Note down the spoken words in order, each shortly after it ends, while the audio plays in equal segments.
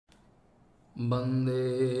वंदे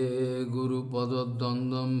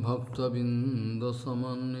गुरुपद्वंदं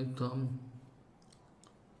भक्तबिंदसमन्वितं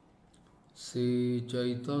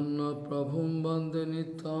श्रीचैतन्यप्रभुं वन्दे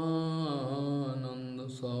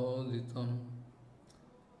नित्यानन्दसहोदितं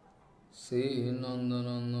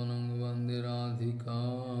श्रीनन्दनन्दनं वन्दे राधिका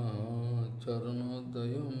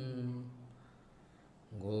चरणोदयं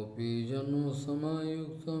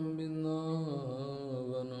गोपीजनसमायुक्तं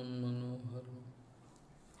बिन्दावनं मनोहरम्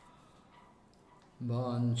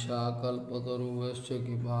वाञ्छाकल्पतरुभ्यश्च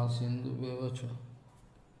कृपासिन्धुभ्यः च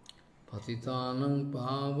पतितानं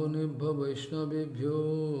पावनेभ्यो वैष्णवेभ्यो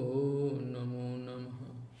नमो नमः।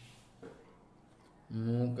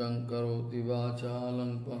 मूकं करोति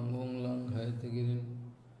वाचालं पङ्गुं लङ्घयितगिरिं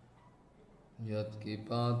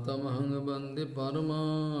यत्कृपातमहं वन्दे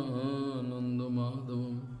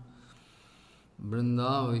परमानन्दमाधवं।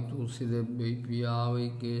 वृन्दावै तुलसीदेवी पिया वै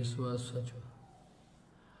केशवस्य च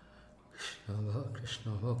कृष्ण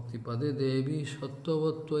भक्ति पदे देवी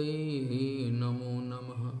सत्त्ववत्त्वयि नमो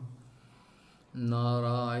नमः।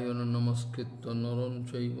 नारायण नमस्कृत्य नरं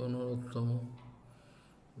चैव नरोत्तमं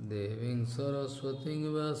देवीं सरस्वतीं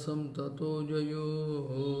व्यासं ततो जयो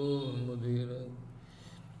मुदीरये।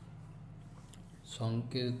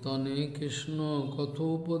 संकीर्तने कृष्ण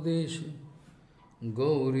कथोपदेशे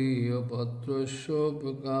गौरीयपत्रस्य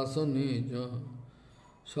प्रकाशने च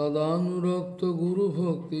सदानुरक्त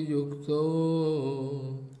गुरुभक्तियुक्तो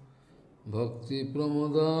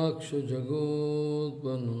भक्तिप्रमोदाक्ष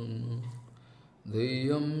जगोत्पन्नं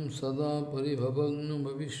ध्येयं सदा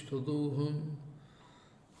परिभवग्नमविष्टदोहं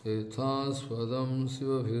तीर्थास्पदं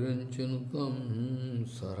शिवभिरञ्चनुतं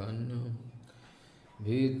शरण्यं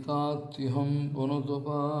भीतात्युहं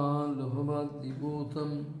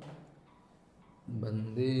पुनतपालभवद्दिपूतं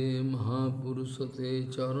वन्दे महापुरुषते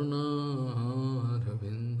चरुणारविन्दं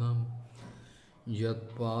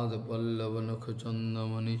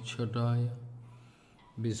यत्पादपल्लवनखचन्दमनिच्छटाय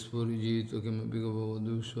विस्फुरिजित किमपि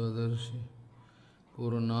गववधू स्वदर्शि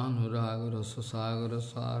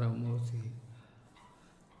पूर्णानुरागरससागरसारमूर्तिः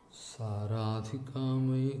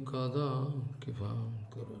साराधिकामयि कदा कृपां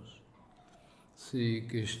करोतु।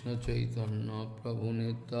 श्रीकृष्णचैतन्य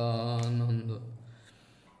प्रभुनित्यानन्द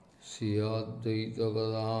श्री अद्वैत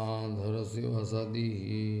गदाधर शिवसदि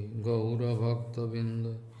गौरभक्तबिंद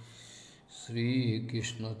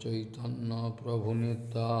श्रीकृष्ण चैतन्य प्रभु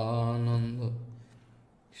नित्यानंद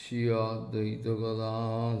श्री अद्वैत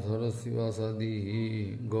गदाधर शिवसदि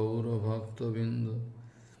गौरभक्तबिंद।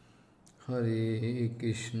 हरे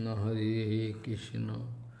कृष्ण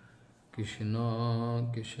कृष्ण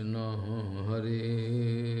कृष्ण हरे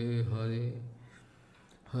हरे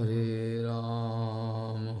हरे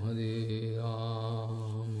राम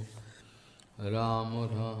राम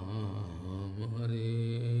राम हरे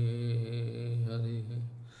हरे।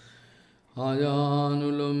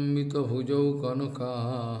 आजानुलंबित भुजौ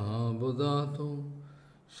कनकाबुदातो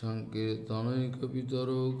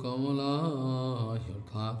संकीर्तनैकपितरो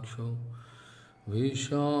कमलायताक्षौ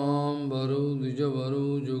भीष्माम्बरो द्विजवरो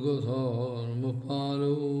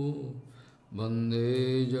जुगधर्मपालो वन्दे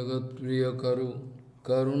जगत्प्रियकरो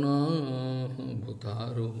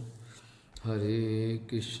करुणाभतारो। हरे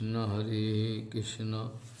कृष्ण कृष्ण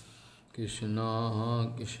कृष्ण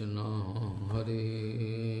हरे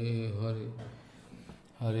हरे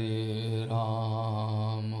हरे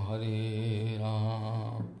राम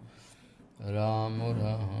राम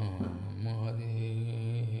राम हरे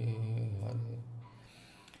हरे।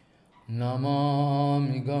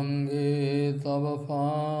 नमामि गंगे तव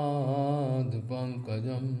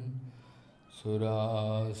पादपङ्कजं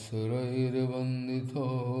सुरासुरैर्वन्दितो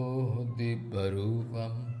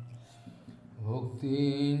दिव्यरूपं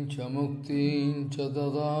भुक्तिं च मुक्तिं च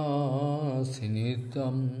ददासि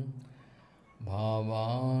नित्यं भावानुरूपेण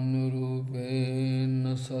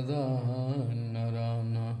सदा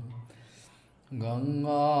नराणां।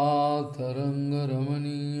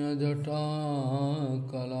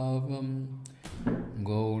 गङ्गातरङ्गरमणीयजटाकलापं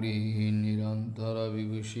गौरी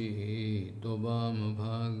निरन्तरविभूषिः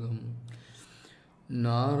त्ववामभागम्।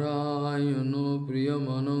 नारायणो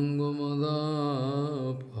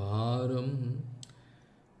प्रियमनङ्गमदापहारं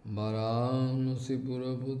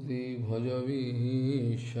वरानसीपुरपति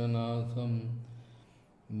भजवीशनाथं।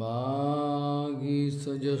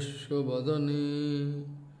 वागीसजस्व वदने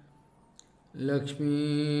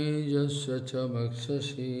लक्ष्मीजस्य च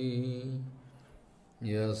वक्षसि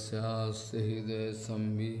यस्यास्ति हृदये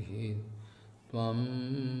संविहितं त्वं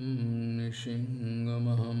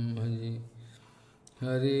नृसिंहमहं भजे।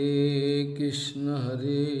 हरे Krishna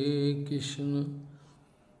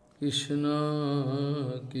Krishna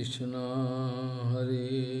Krishna Hare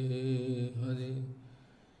Hare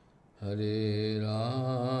Hare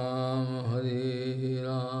Ram, Hare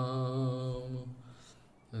Ram,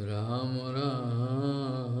 Ram Ram,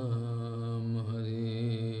 Hare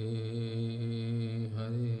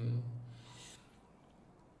Hare.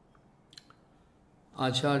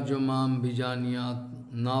 Acharya mam vijaniyat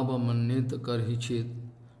navamannit karhichit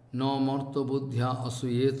no marta buddhya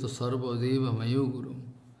asuyet sarvadeva mayo guru.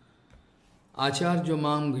 Acharya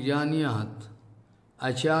mam vijaniyat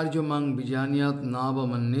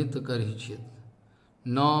navamannit karhichit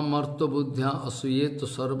no marta buddhya asuyet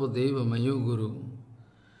sarvadeva mayo guru.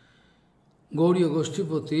 Gauriya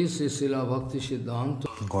Goshtipati Srila Bhakti Siddhanta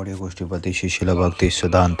Gaudiya Goshtipati Srila Bhakti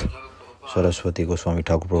Siddhanta Saraswati Goswami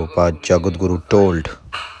Thakur Prabhupada Jagat Guru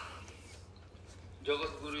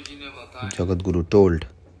told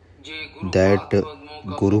that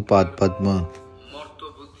Guru Pad Padma,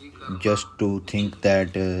 just to think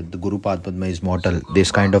that the Guru Pad Padma is mortal,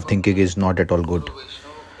 this kind of thinking is not at all good.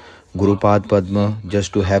 Guru Pad Padma,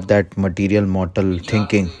 just to have that material mortal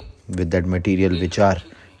thinking with that material vichar,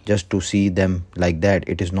 just to see them like that,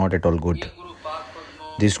 it is not at all good.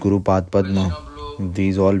 This Guru Pad Padma,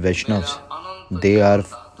 these all Vaishnavas, they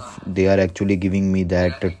are actually giving me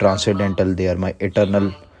that transcendental, they are my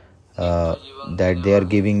eternal, that they are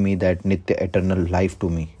giving me that Nitya eternal life to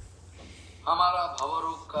me.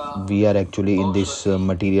 We are actually in this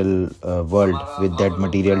material world with that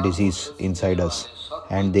material disease inside us,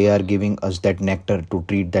 and they are giving us that nectar to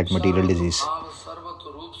treat that material disease,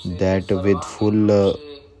 that with full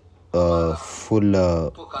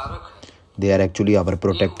they are actually our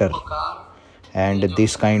protector. And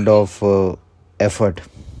this kind of effort,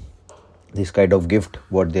 this kind of gift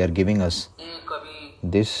what they are giving us,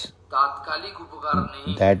 this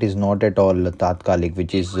that is not at all tatkalik,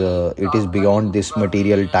 which is it is beyond this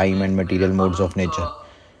material time and material modes of nature.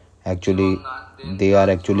 Actually they are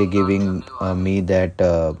actually giving me that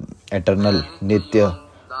eternal Nitya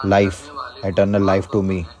life, eternal life to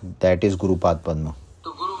me, that is Guru Pad Padma.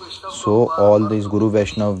 So all these Guru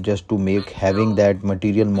Vaishnav, just to make having that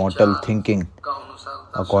material mortal thinking,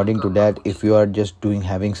 according to that, if you are just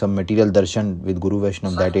having some material darshan with Guru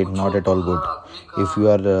Vaishnav, that is not at all good. If you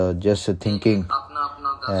are just thinking,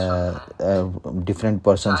 different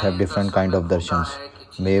persons have different kind of darshans.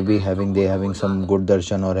 Maybe they having some good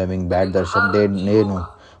darshan or having bad darshan, they know.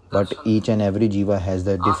 But each and every jiva has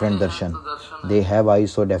the different darshan. They have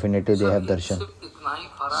eyes, so definitely they have darshan.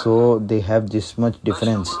 So they have this much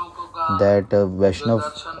difference, that Vaishnav,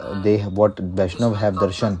 what Vaishnav have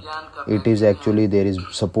darshan, it is actually there is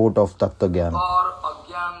support of Tattva Gyan.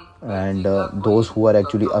 And those who are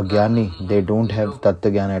actually Agyani, they don't have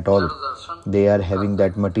Tattva Gyan at all. They are having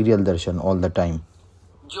that material darshan all the time.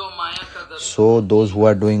 So those who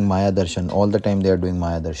are doing Maya darshan, all the time they are doing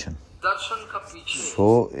Maya darshan.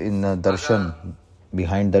 So in darshan,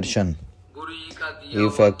 behind darshan,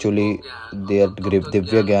 if actually their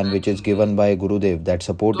Divya Gyan which is given by Gurudev, that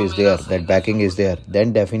support is there, that backing is there,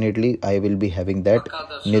 then definitely I will be having that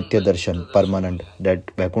Nitya Darshan, permanent, that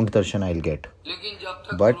Vaikuntha Darshan I will get.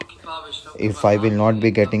 But if I will not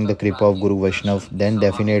be getting the Kripa of Guru Vaishnav, then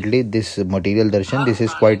definitely this material Darshan, this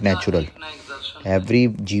is quite natural. Every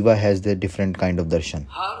Jiva has the different kind of Darshan.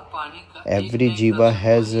 Every Jiva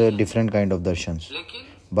has a different kind of Darshans.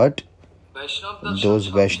 But those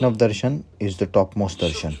Vaishnav darshan is the topmost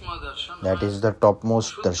darshan. That is the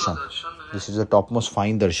topmost darshan. This is the topmost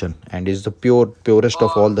fine darshan and is the purest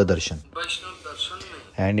of all the darshan.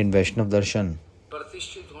 And in Vaishnav darshan,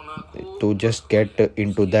 to just get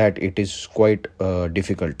into that, it is quite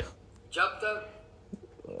difficult.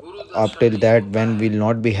 Up till that, when we will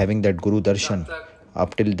not be having that Guru darshan,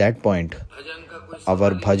 up till that point,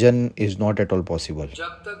 our bhajan is not at all possible.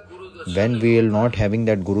 When we will not having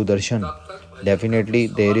that Guru darshan, definitely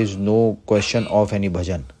there is no question of any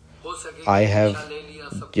bhajan. I have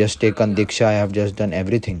just taken diksha, I have just done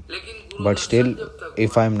everything. But still,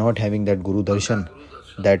 if I am not having that Guru darshan,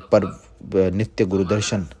 that Nitya Guru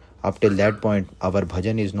darshan, up till that point, our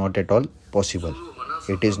bhajan is not at all possible.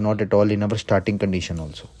 It is not at all in our starting condition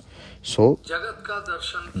also. So,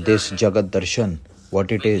 this Jagat darshan,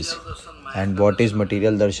 what it is, and what is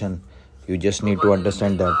material darshan, you just need to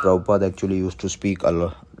understand that. Prabhupada actually used to speak a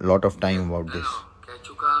lot of time about this.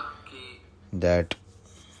 That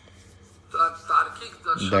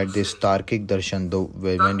this Tarkic darshan, though,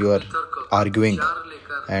 when you are arguing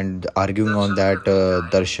and arguing on that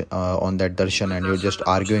darshan, and you're just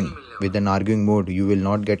arguing with an arguing mood, you will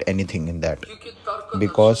not get anything in that.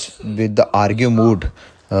 Because with the argue mood,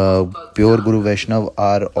 pure Guru Vaishnav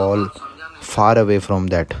are all far away from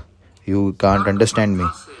that. You can't understand me.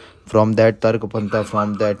 From that Tarkapanta,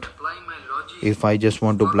 from that, if I just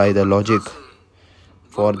want to apply the logic,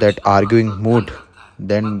 for that arguing mood,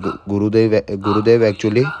 then Gurudev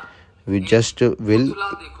actually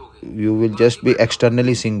you will just be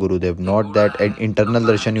externally seeing Gurudev, not that an internal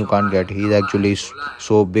darshan you can't get. He is actually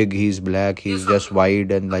so big, he is black, he is just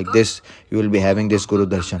wide, and like this you will be having this Guru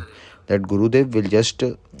darshan. That Gurudev will just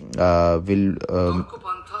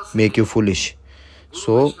make you foolish.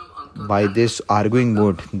 So by this arguing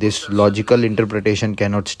mood, this logical interpretation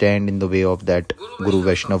cannot stand in the way of that Guru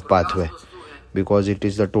Vaishnav pathway, because it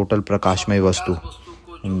is the total Prakashmay Vastu.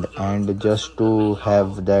 And just to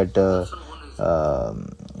have that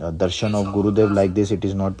darshan of Gurudev like this, it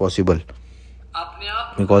is not possible,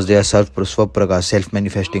 because they are Swaprakash,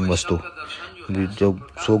 self-manifesting Vastu.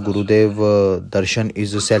 So Gurudev darshan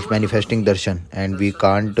is a self-manifesting darshan, and we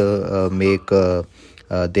can't make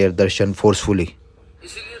their darshan forcefully.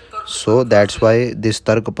 So that's why this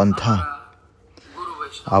Tark Pantha,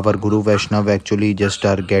 our Guru Vaishnav actually just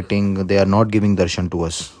they are not giving darshan to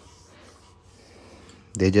us.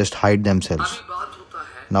 They just hide themselves.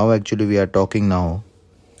 Now actually we are talking now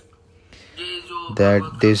that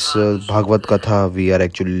this Bhagavad Katha we are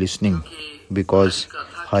actually listening, because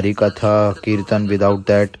Harikatha, Kirtan, without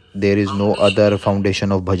that there is no other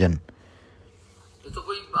foundation of bhajan.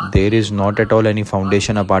 There is not at all any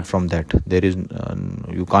foundation apart from that. There is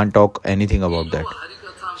you can't talk anything about that.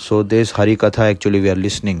 So this Harikatha actually we are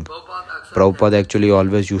listening. Prabhupada actually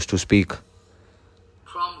always used to speak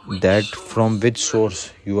that from which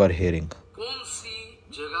source you are hearing.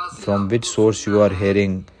 From which source you are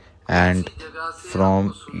hearing, and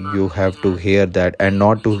from you have to hear that, and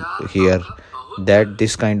not to hear that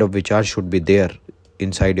this kind of vichar should be there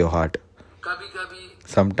inside your heart.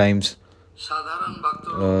 Sometimes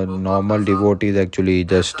normal devotees actually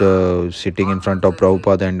just sitting in front of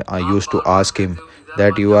Prabhupada, and I used to ask him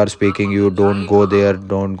that you are speaking, you don't go there,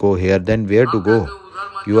 don't go here, then where to go?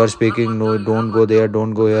 You are speaking, no, don't go there,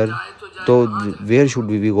 don't go here. So where should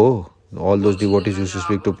we go? All those devotees used to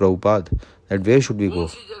speak to Prabhupada that where should we go?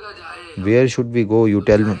 Where should we go? You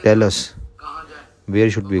tell us. Where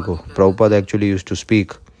should we go? Prabhupada actually used to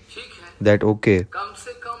speak that okay,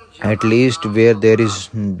 at least where there is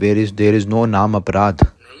no naam aparadh,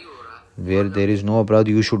 where there is no aparadh,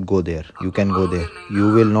 you should go there. You can go there.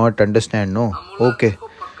 You will not understand, no? Okay.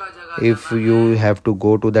 If you have to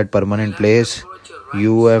go to that permanent place,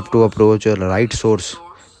 you have to approach a right source,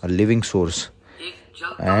 a living source.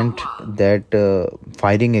 And that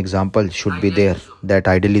firing example should be there. That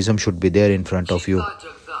idealism should be there in front of you.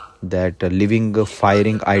 That living,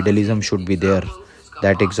 firing idealism should be there.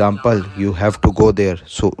 That example, you have to go there.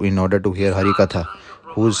 So in order to hear Harikatha,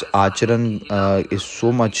 whose acharan is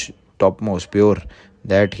so much topmost, pure,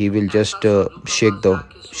 that he will just shake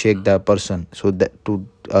the person. So that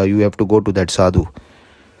you have to go to that sadhu.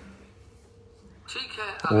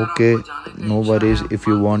 Okay, no worries. If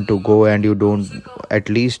you want to go and you don't, at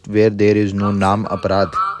least where there is no naam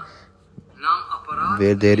aparadh,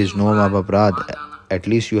 at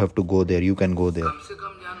least you have to go there. You can go there.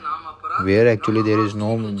 Where actually there is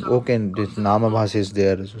no, okay, this namabhas is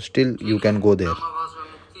there, so still you can go there,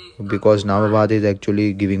 because namabhas is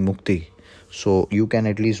actually giving mukti. So you can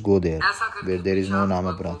at least go there where there is no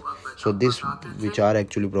namaprad. So this which are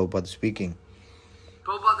actually Prabhupada speaking.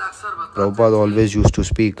 Prabhupada always used to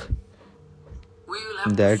speak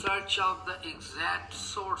that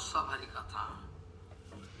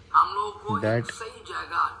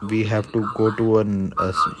we have to go to an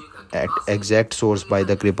exact source by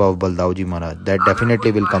the kripa of Baldavji Maharaj. That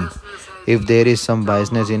definitely will come. If there is some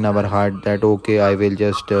biasness in our heart that okay, I will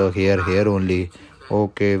just hear here only,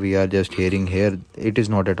 okay, we are just hearing here, it is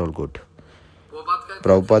not at all good.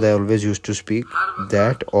 Prabhupada always used to speak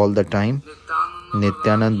that all the time.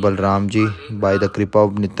 Nityanand Balramji, by the kripa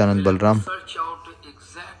of Nityanand Balram,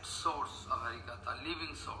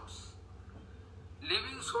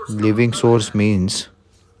 living source means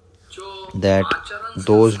that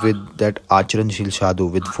those with that acharanshil sadhu,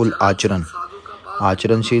 with full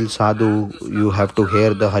acharanshil sadhu, you have to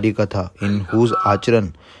hear the Harikatha, in whose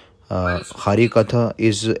acharan Harikatha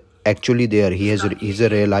is actually there. He is a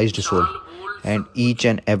realized soul, and each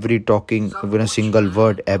and every talking, even a single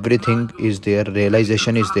word, everything is there,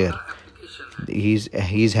 realization is there. He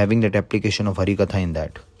is having that application of Harikatha in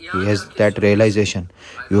that. He has that realization.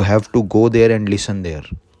 You have to go there and listen there.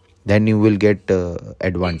 Then you will get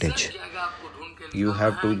advantage. You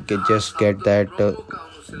have to just get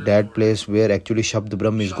that place where actually Shabd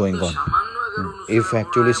Brahm is going on. If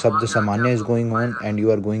actually Sabda Samanya is going on and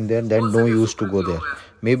you are going there, then no use to go there.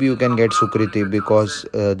 Maybe you can get Sukriti because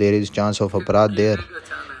there is chance of aparadh there,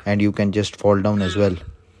 and you can just fall down as well.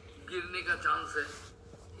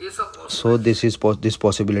 So this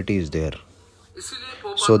possibility is there.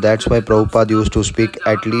 So that's why Prabhupada used to speak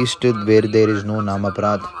at least where there is no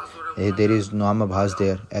Namaprad, there is Namabhas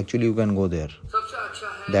there. Actually, you can go there.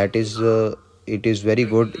 That is, it is very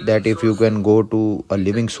good that if you can go to a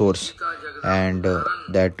living source and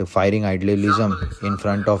that firing idealism in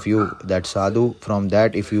front of you, that sadhu, from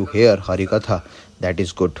that if you hear ХариКатха, that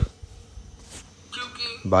is good.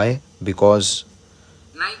 Why? Because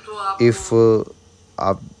if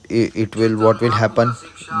it will, what will happen?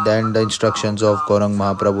 Then the instructions of Gaurang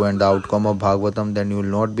Mahaprabhu and the outcome of Bhagavatam, then you will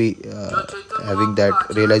not be having that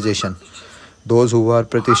realization. Those who are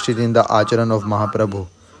pratishthit in the acharan of Mahaprabhu,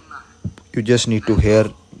 you just need to hear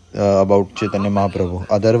about Chaitanya Mahaprabhu.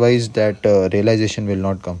 Otherwise, that realization will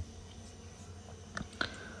not come.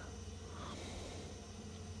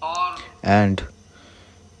 And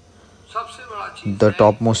the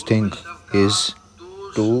topmost thing is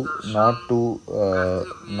to not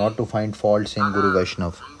to find faults in Guru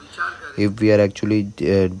Vaishnav. If we are actually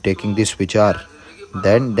taking this vichar,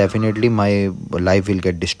 then definitely my life will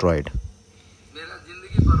get destroyed.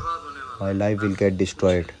 My life will get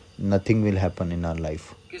destroyed. Nothing will happen in our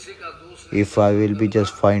life. If I will be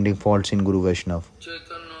just finding faults in Guru Vaishnav.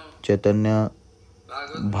 Chaitanya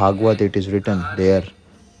Bhagavat, it is written there.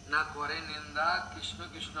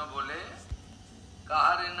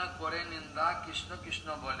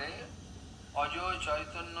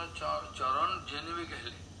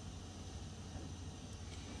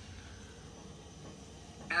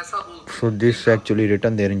 So this actually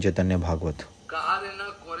written there in Chaitanya Bhagavat.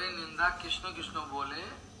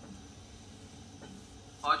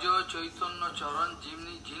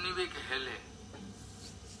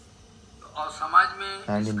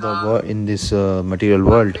 And in this material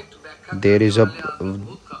world, there is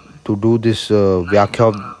to do this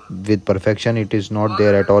Vyakhya with perfection, it is not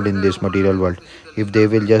there at all in this material world. If they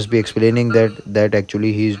will just be explaining that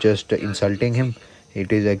actually he is just insulting him,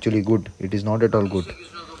 it is actually good. It is not at all good.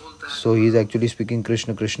 So he is actually speaking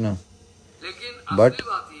Krishna, Krishna. But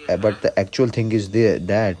the actual thing is there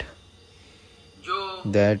that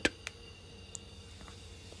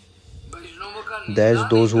there's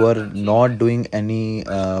those who are not doing any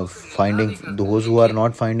those who are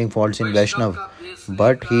not finding faults in Vaishnav,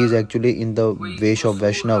 but he is actually in the Vesh of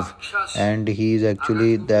Vaishnav, and he is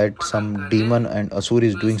actually that some demon and Asur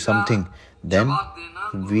is doing something, then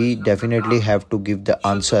we definitely have to give the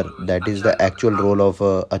answer. That is the actual role of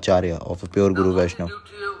Acharya, of a pure Guru Vaishnav.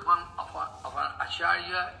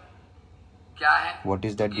 What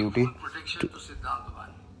is that duty?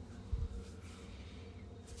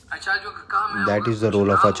 That is the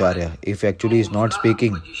role of Acharya. If actually he is not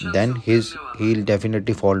speaking, then he'll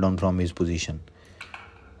definitely fall down from his position.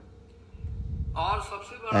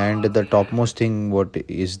 And the topmost thing what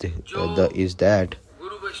is that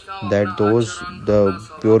those the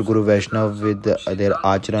pure Guru Vaishnav with their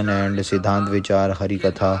acharan and siddhant vichar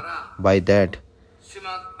ХариКатха, by that,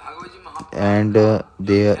 and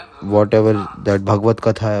they whatever that Bhagavad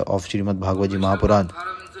Katha of Srimad Bhagavaji Mahapuran,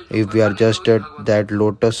 if we are just at that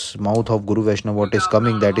lotus mouth of Guru Vaishnav, what is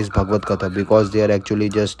coming, that is Bhagavad Katha, because they are actually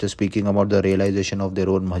just speaking about the realization of their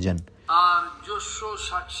own bhajan.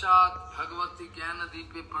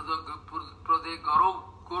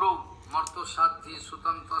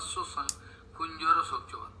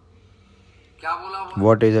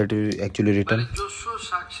 What is it actually written?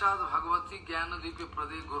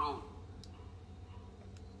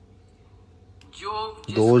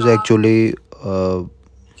 Those actually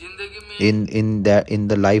in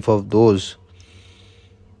the life of those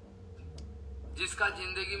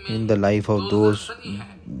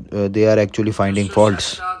they are actually finding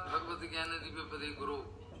faults.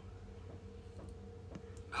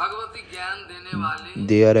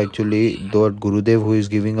 They are actually the Gurudev who is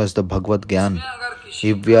giving us the Bhagavad Gyan.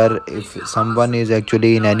 If someone is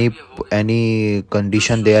actually in any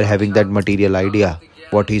condition, they are having that material idea,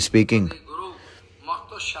 what he is speaking,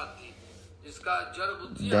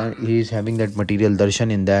 then he is having that material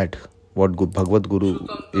darshan in that, what Bhagavad Guru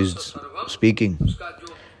is speaking.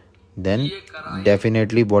 Then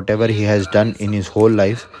definitely whatever he has done in his whole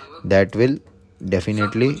life, that will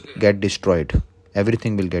definitely get destroyed.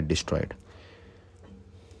 Everything will get destroyed.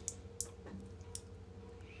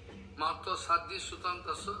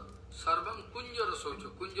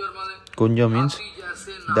 Kunja means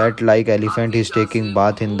that like elephant is taking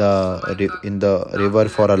bath in the river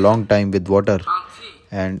for a long time with water,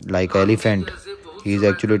 and like elephant he is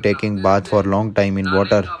actually taking bath for a long time in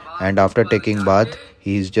water, and after taking bath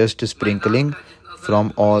he is just sprinkling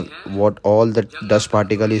from all the dust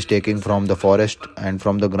particle is taking from the forest and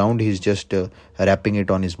from the ground, he is just wrapping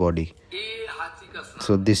it on his body.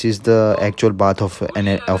 So this is the actual bath of an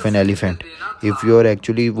elephant. If you are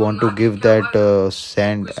actually want to give that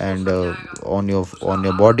sand and on your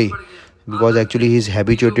body, because actually he is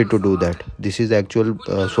habituated to do that. This is the actual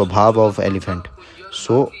swabhav of elephant.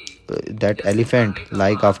 So that elephant,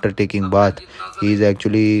 like after taking bath, he is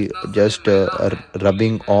actually just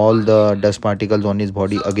rubbing all the dust particles on his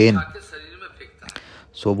body again.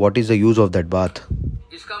 So what is the use of that bath?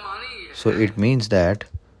 So it means that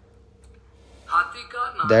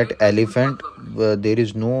elephant, there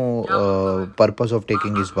is no purpose of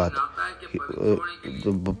taking his bath.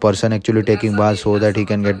 The person actually taking bath so that he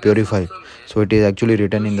can get purified. So it is actually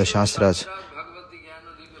written in the Shastras.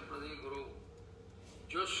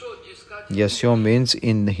 Yasyo means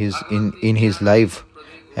in his life,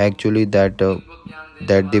 actually that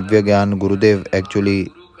Divya Gyan Gurudev,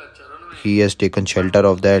 actually he has taken shelter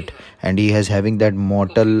of that, and he has having that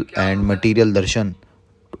mortal and material darshan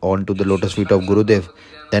onto the lotus feet of Gurudev.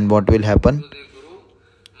 Then what will happen?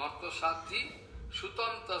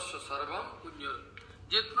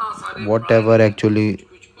 Whatever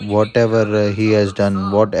he has done,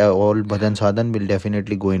 all bhajan sadhan will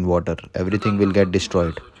definitely go in water. Everything will get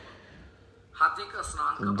destroyed.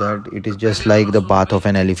 That it is just like the bath of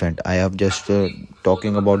an elephant. I have just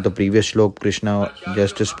talking about the previous shlok, Krishna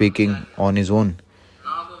just speaking on his own,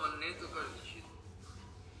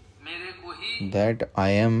 that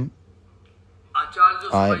I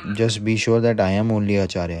just be sure that I am only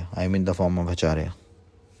Acharya. I am in the form of Acharya.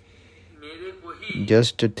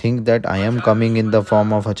 Just think that I am coming in the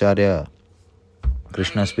form of Acharya.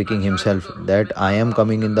 Krishna speaking himself, that I am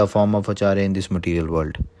coming in the form of Acharya in this material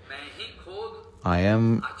world. I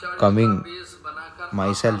am coming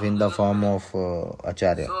myself in the form of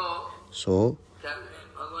Acharya. So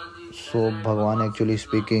Bhagavan actually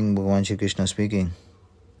speaking, Bhagavan Shri Krishna speaking,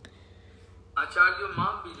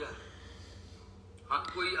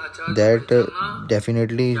 that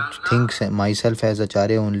definitely thinks myself as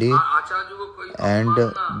Acharya only, and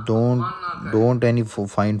don't any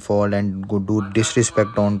find fault and go do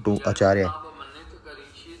disrespect on to Acharya.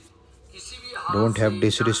 Don't have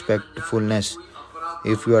disrespectfulness.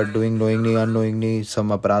 If you are doing knowingly, unknowingly some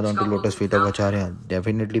aparad onto lotus feet of Acharya,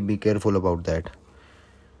 definitely be careful about that.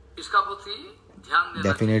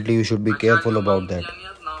 Definitely you should be careful about that.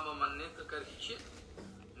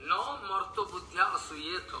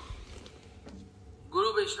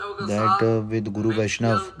 That with Guru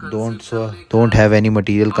Vaishnav, don't have any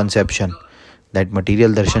material conception. That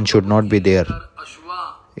material darshan should not be there.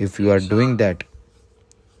 If you are doing that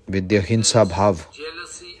with the hinsa bhav,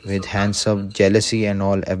 with hands of jealousy and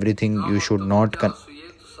all, everything, you should not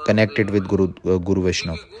connect it with Guru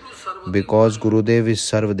Vaishnav, because Gurudev is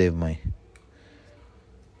Sarvadevmay.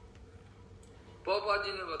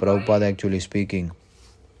 Prabhupada actually speaking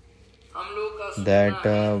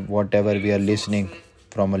that whatever we are listening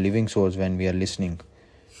from a living source, when we are listening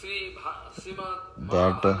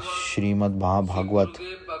that Srimad Bhagavat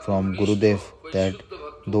from Gurudev, that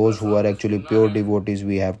those who are actually pure devotees,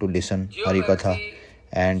 we have to listen ХариКатха,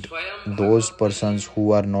 and those persons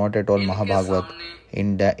who are not at all Mahabhagavat,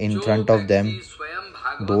 in front of them,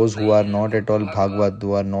 those who are not at all Bhagavat,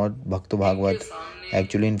 who are not Bhakta Bhagavat,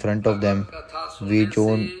 actually in front of them,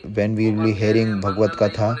 when we will be hearing Bhagavad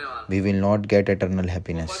Katha, we will not get eternal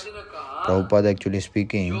happiness. Prabhupada actually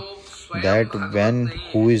speaking that when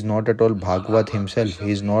who is not at all Bhagavat himself,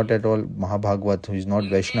 he is not at all Mahabhagavat, who is not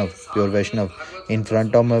Vaishnav, pure Vaishnav, in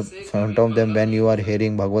front of them, when you are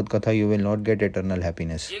hearing Bhagavad Katha, you will not get eternal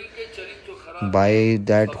happiness. By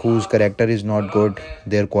that, whose character is not good,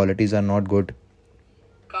 their qualities are not good,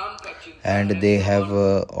 and they have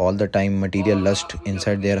all the time material lust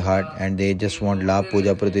inside their heart, and they just want la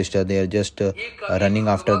puja pratishtha, they are just running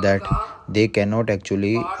after that. They cannot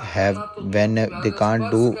actually have, when they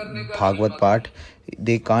can't do Bhagavad part,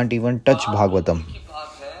 they can't even touch Bhagavatam.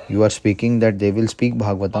 You are speaking that they will speak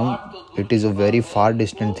Bhagavatam, it is a very far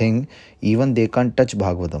distant thing. Even they can't touch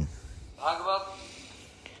Bhagavatam.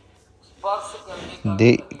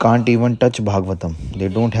 They can't even touch Bhagavatam. They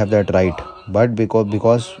don't have that right. But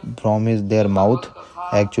because from their mouth,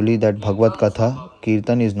 actually that Bhagavad Katha,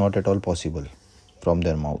 Kirtan is not at all possible from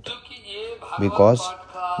their mouth. Because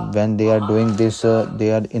when they are doing this,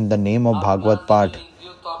 they are in the name of Bhagavad part,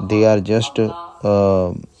 they are just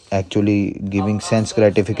actually giving sense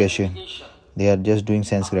gratification. They are just doing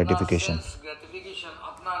sense gratification.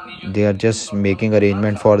 They are just making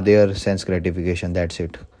arrangement for their sense gratification, that's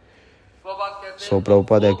it. So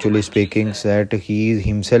Prabhupada actually speaking that he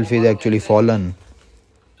himself is actually fallen.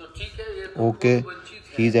 Okay,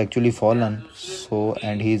 he is actually fallen. So,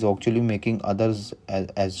 and he is actually making others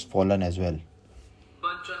as fallen as well.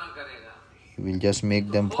 He will just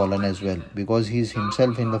make them fallen as well, because he is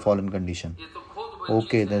himself in the fallen condition.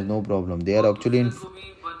 Okay, there's no problem. They are actually in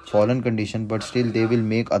fallen condition, but still they will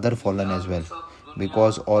make other fallen as well,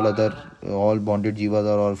 because all bonded jivas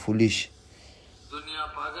are all foolish.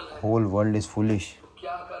 Whole world is foolish.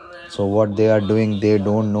 So what they are doing, they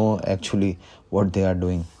don't know actually what they are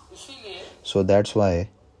doing. So that's why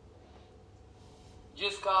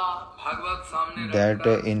that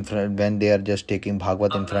when they are just taking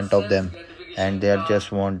Bhagavad in front of them, and they are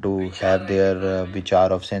just want to have their vichar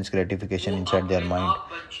of sense gratification inside their mind,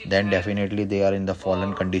 then definitely they are in the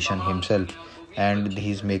fallen condition himself, and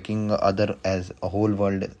he is making other as a whole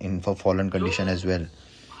world in for fallen condition as well.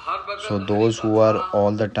 So those who are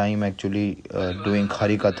all the time actually doing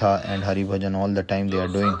Harikatha and Hari Bhajan all the time they are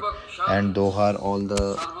doing, and they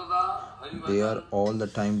are all the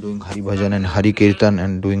time doing Hari Bhajan and Hari Kirtan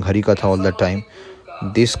and doing Harikatha all the time.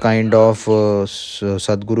 This kind of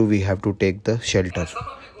Sadguru we have to take the shelter.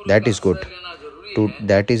 That is good.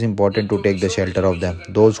 That is important to take the shelter of them.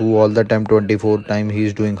 Those who all the time 24 times he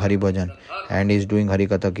is doing Hari Bhajan and he is doing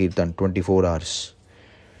Harikatha Kirtan 24 hours.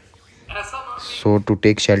 So to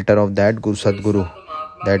take shelter of that Sadguru,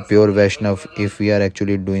 that pure Vaishnav, if we are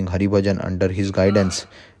actually doing Hari Bhajan under his guidance,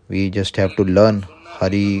 we just have to learn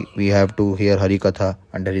Hari, we have to hear Harikatha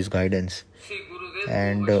under his guidance,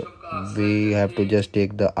 and we have to just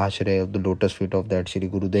take the ashray of the lotus feet of that Shri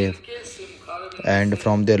Gurudev, and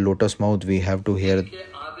from their lotus mouth we have to hear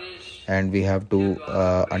and we have to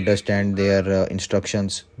understand their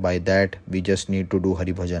instructions. By that we just need to do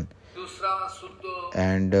Hari Bhajan,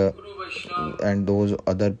 and those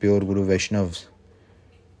other pure Guru Vaishnavas,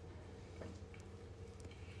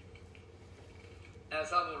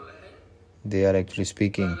 they are actually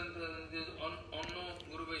speaking.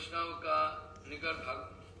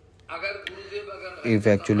 If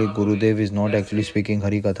actually Gurudev is not actually speaking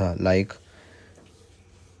Harikatha, like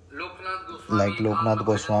Loknath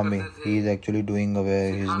Goswami, he is actually doing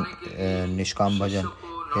his Nishkam Bhajan,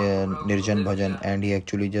 Nirjan Bhajan, and he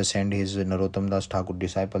actually just sent his Narottam Das Thakur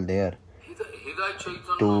disciple there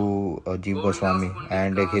to Jeev Goswami,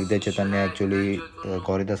 and Hriday Chaitanya actually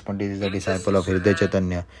Gauridas Pandit is the disciple of Hriday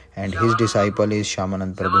Chaitanya, and his disciple is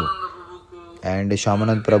Shyamanand Prabhu, and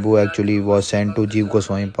Shyamanand Prabhu actually was sent to Jeev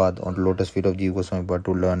Goswami Pad on the lotus feet of Jeev Goswami Pad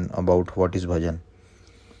to learn about what is bhajan.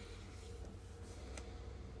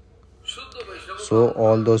 So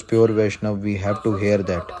all those pure Vaishnav, we have to hear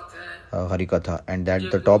that Harikatha, and that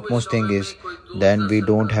the topmost thing is, then we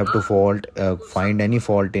don't have to find any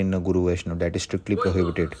fault in Guru Vaishnav. That is strictly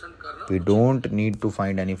prohibited. We don't need to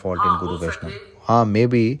find any fault in Guru Vaishnav.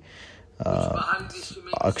 Maybe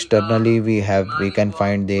externally we can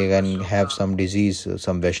find they can have some disease,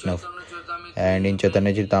 some Vaishnav, and in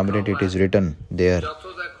Chaitanya Charitamrita it is written there.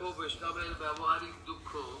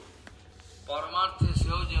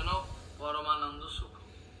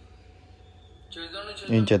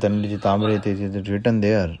 In Chaitanya Charitamrita it is written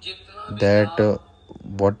there that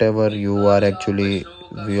whatever you are actually,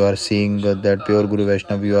 you are seeing that pure Guru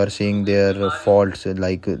Vaishnav, you are seeing their faults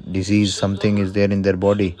like disease, something is there in their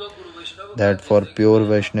body. That for pure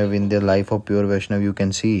Vaishnav, in the life of pure Vaishnav, you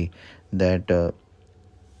can see that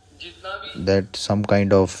some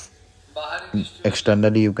kind of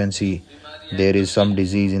externally you can see there is some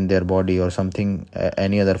disease in their body or something,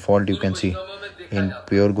 any other fault you can see. In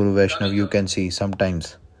pure Guru Vaishnav you can see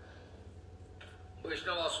sometimes.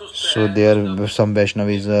 So there some Vaishnav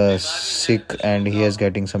is sick and he is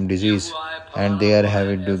getting some disease, and they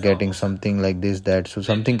are getting something like this, that, so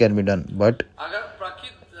something can be done. But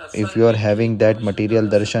if you are having that material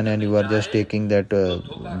darshan and you are just taking that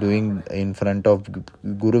doing in front of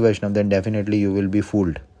Guru Vaishnav, then definitely you will be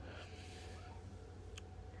fooled.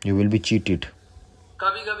 You will be cheated.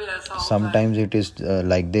 Sometimes it is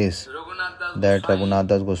like this, that Raghunath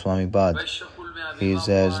Das Goswami Pad, he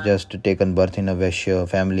has just taken birth in a Vaishya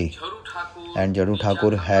family, and Jadu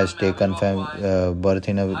Thakur has taken birth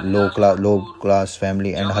in a low class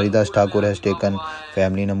family, and Haridas Thakur has taken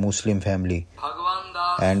family in a Muslim family,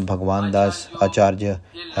 and Bhagwan Das Acharya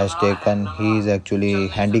has taken, he is actually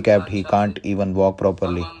handicapped, he can't even walk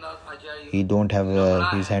properly. He don't have,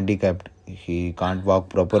 he is handicapped, he can't walk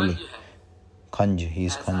properly. He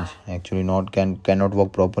is Khanj, actually cannot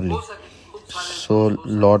walk properly. So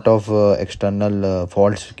lot of external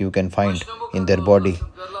faults you can find in their body,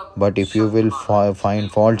 but if you will find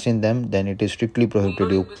faults in them, then it is strictly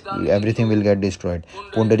prohibited. Everything will get destroyed.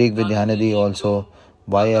 Pundarik Vidyanidhi also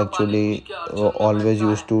why actually always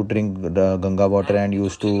used to drink the Ganga water and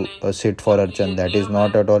used to sit for archan. That is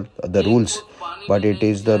not at all the rules, but it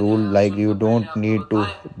is the rule like you don't need to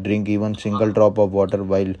drink even single drop of water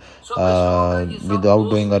while without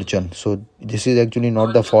doing archan. So this is actually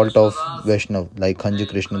not the fault of Vaishnav like Khanj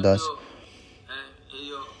Krishna Das,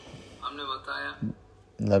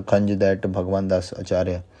 the Khanj that Bhagwan Das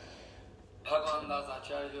Acharya.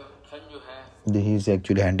 He is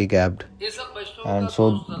actually handicapped, and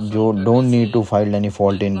so you don't need to find any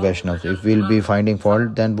fault in Vaishnavas. If we'll be finding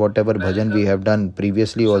fault, then whatever bhajan we have done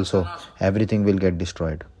previously also, everything will get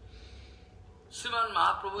destroyed.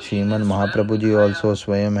 Sriman Mahaprabhuji also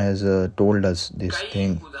Swayam has told us this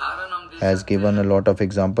thing, has given a lot of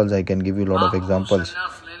examples. I can give you a lot of examples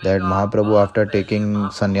that Mahaprabhu after taking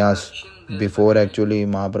sannyas, before actually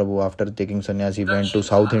Mahaprabhu after taking sannyas, he went to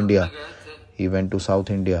South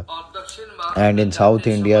India. And in South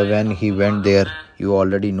India, when he went there, you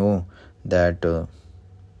already know that that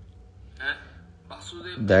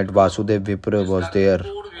Vasudev Vipra was there,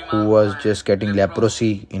 who was just getting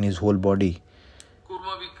leprosy in his whole body.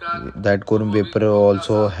 That Kurm Vipra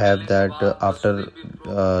also have that after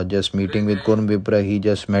just meeting with Kurm Vipra, he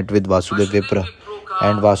just met with Vasudev Vipra.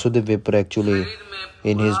 And Vasudev Vipra actually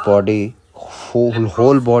in his body,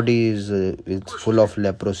 whole body is full of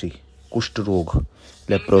leprosy. Kusht rog,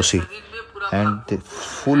 leprosy, and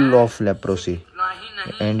full of leprosy.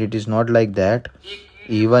 And it is not like that.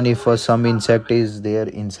 Even if some insect is there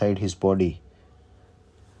inside his body,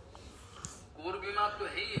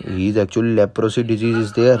 he is actually leprosy disease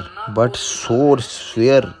is there, but so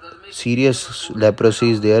severe, serious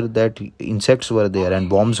leprosy is there that insects were there and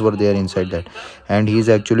bombs were there inside that. And he is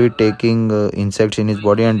actually taking insects in his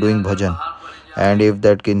body and doing bhajan. And if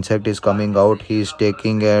that insect is coming out, he is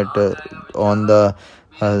taking it on the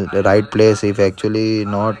right place. If actually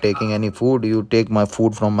not taking any food, you take my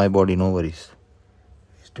food from my body, no worries.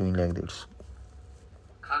 He's doing like this.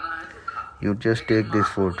 You just take this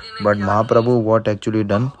food. But Mahaprabhu, what actually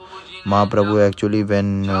done? Mahaprabhu actually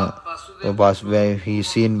when he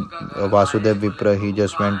seen Vasudev Vipra, he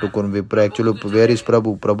just went to Kurm Vipra. Actually, where is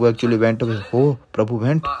Prabhu? Prabhu actually went away. Oh, Prabhu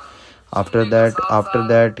went. After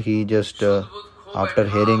that, he just after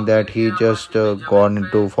hearing that, he just got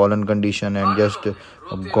into fallen condition and just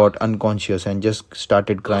got unconscious and just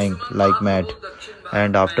started crying like mad.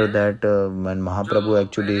 And after that, when Mahaprabhu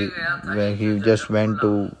actually, when he just went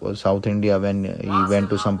to South India, when he went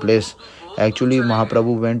to some place, actually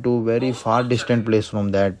Mahaprabhu went to very far distant place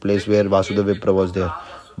from that place where Vasudeva Vipra was there.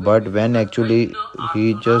 But when actually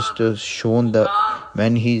he just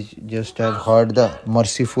when he just have heard the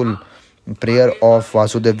merciful prayer of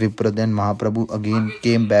Vasudeva Vipra, then Mahaprabhu again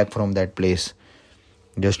came back from that place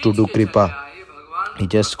just to do kripa. He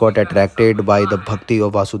just got attracted by the bhakti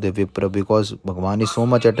of Vasudeva Vipra, because Bhagwan is so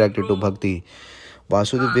much attracted to bhakti.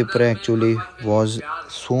 Vasudeva Vipra actually was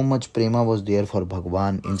so much prema was there for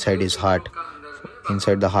Bhagwan inside his heart,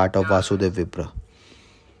 inside the heart of Vasudeva Vipra.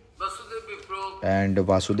 And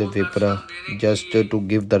Vasudeva Vipra, just to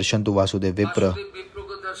give darshan to Vasudeva Vipra,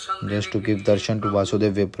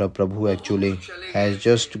 Prabhu actually has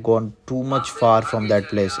just gone too much far from that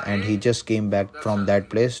place, and he just came back from that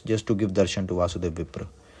place just to give darshan to Vasudeva Vipra.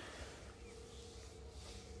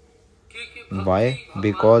 Why?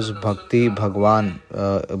 Because bhakti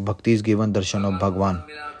is given darshan of Bhagwan,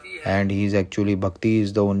 and he is actually, bhakti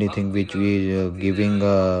is the only thing which we is giving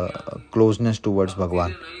closeness towards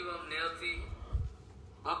Bhagwan.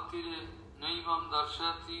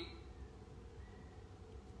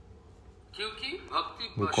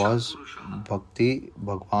 Because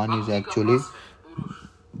Bhagwan is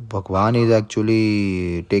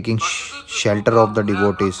actually taking shelter of the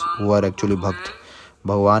devotees who are actually bhakt.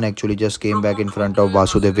 Bhagwan actually just came back in front of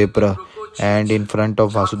Vasudeva Vipra, and in front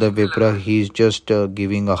of Vasudeva Vipra, he is just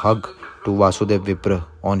giving a hug to Vasudeva Vipra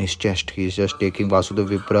on his chest. He is just taking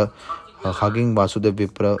Vasudeva Vipra, hugging Vasudeva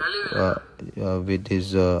Vipra with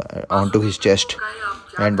his onto his chest.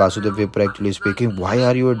 And Vasudeva Vipra actually speaking, why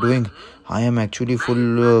are you doing? I am actually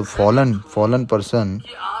full fallen person,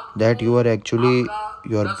 that you are actually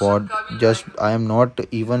your body. Just I am not a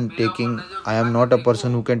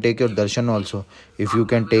person who can take your darshan also. If you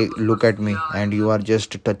can look at me and you are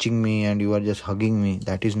just touching me and you are just hugging me,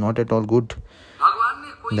 that is not at all good.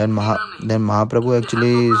 Then Mahaprabhu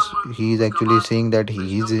actually he is actually saying that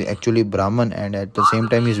he is actually Brahman, and at the same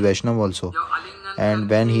time he is Vaishnav also. And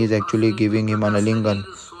when he is actually giving him an alingan,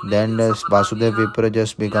 then Vasudeva Vipra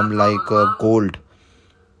just become like cold.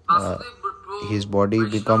 His body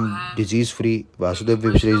become disease free. Vasudeva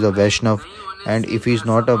Vipra is a Vaishnav, and if he is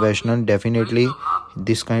not a Vaishnav, definitely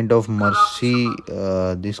this kind of mercy,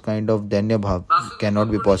 this kind of danya bhav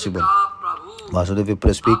cannot be possible. Vasudeva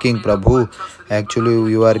Vipra speaking, Prabhu,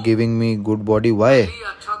 actually you are giving me good body. Why?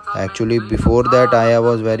 Actually before that I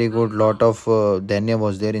was very good, lot of danya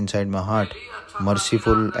was there inside my heart.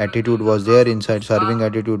 Merciful attitude was there inside, serving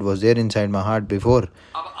attitude was there inside my heart before.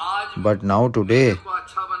 But now today,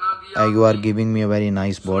 you are giving me a very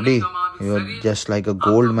nice body. You are just like a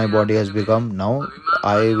gold my body has become. Now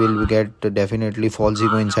I will get definitely false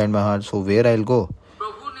ego inside my heart. So where I'll go?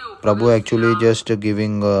 Prabhu actually just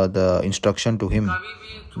giving the instruction to him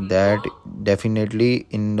that definitely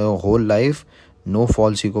in the whole life, no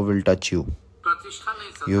false ego will touch you.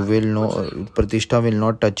 You will know, Pratishtha will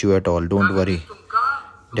not touch you at all. Don't worry.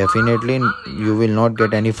 Definitely you will not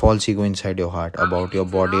get any false ego inside your heart about your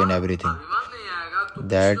body and everything.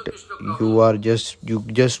 That you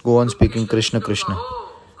just go on speaking Krishna Krishna,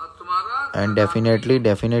 and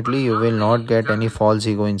definitely you will not get any false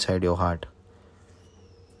ego inside your heart.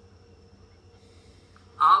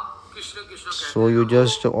 So you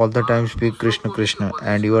just all the time speak Krishna Krishna,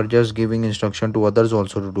 and you are just giving instruction to others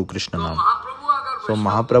also to do Krishna Nam. So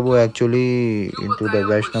Mahaprabhu actually into the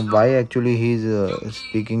Vaishnava, why actually he is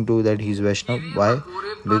speaking to that he is Vaishnava? Why?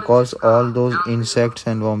 Because all those insects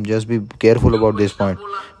and worms, just be careful about this point.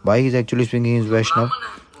 Why he is actually speaking he is Vaishnava?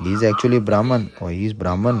 He is actually Brahman, or he is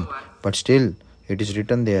Brahman, but still it is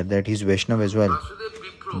written there that he is Vaishnava as well.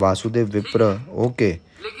 Vasudeva Vipra, okay.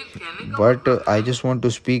 But I just want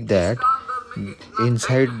to speak that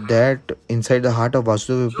inside the heart of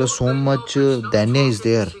Vasudeva Vipra, so much danya is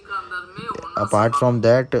there. Apart from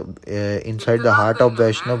that, inside the heart of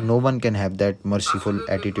Vaishnav, no one can have that merciful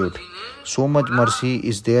attitude. So much mercy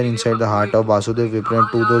is there inside the heart of Vasudeva Vipra.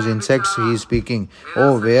 And to those insects he is speaking,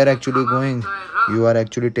 oh, where actually going? You are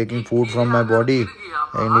actually taking food from my body.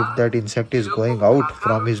 And if that insect is going out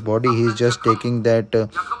from his body, he is just taking that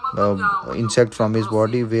insect from his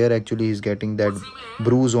body. Where actually he is getting that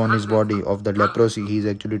bruise on his body of the leprosy, he is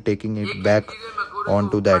actually taking it back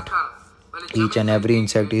onto that. Each and every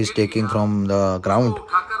insect he is taking from the ground,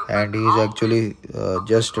 and he is actually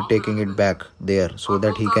just taking it back there so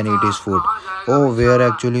that he can eat his food. Oh, where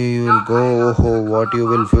actually you will go? Oh, what you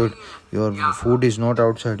will feed? Your food is not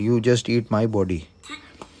outside. You just eat my body.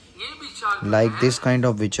 Like this kind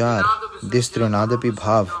of vichar, this Trinadapi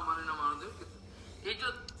bhav,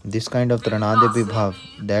 this kind of Trinadapi bhav,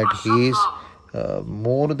 that he is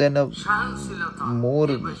more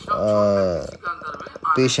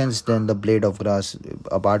patience than the blade of grass.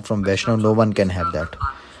 Apart from Vaishnava, no one can have that.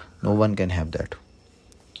 No one can have that.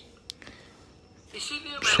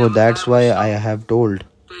 So that's why I have told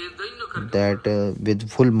that with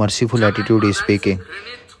full merciful attitude he is speaking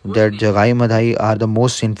that Jagai Madhai are the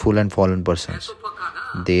most sinful and fallen persons.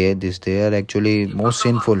 They are actually most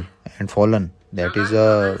sinful and fallen. That is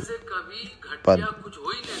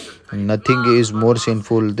nothing is more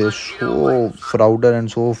sinful. They are so frauder and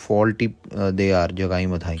so faulty they are, Jagai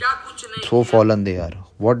Madhai. So fallen they are.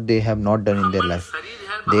 What they have not done in their life.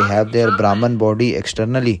 They have their Brahman body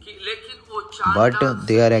externally, but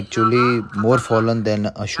they are actually more fallen than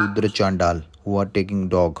a Shudra Chandal who are taking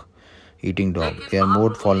dog, eating dog. They are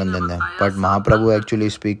more fallen than them. But Mahaprabhu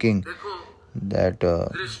actually speaking that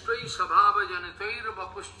Drishtrai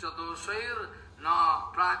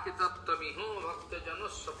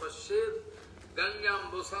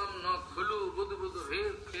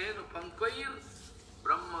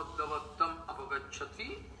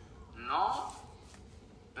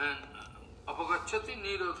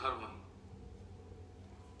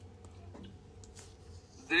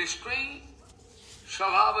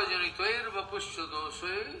Shabhava Janitoir Vapushya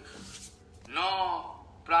Doshe No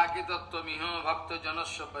Prakitatvamiho Bhakta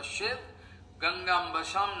Janasya Pashet Gangam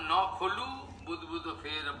Basam No Kholu Budbuddha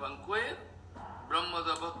Fera Pankwer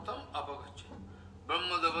Brahmadavattam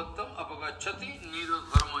Apagachati Niro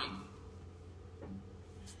Dharmai.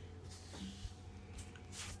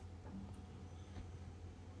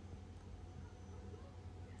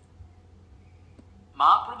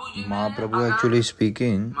 Mahaprabhu actually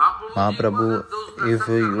speaking, Mahaprabhu,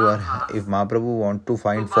 if Mahaprabhu want to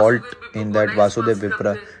find fault in that Vasudeva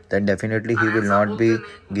Vipra, then definitely he will not be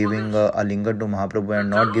giving a lingam to Mahaprabhu and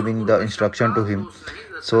not giving the instruction to him.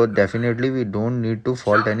 So definitely we don't need to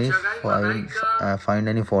find any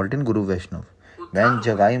fault in Guru Vaishnava. When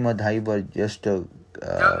Jagai Madhai were just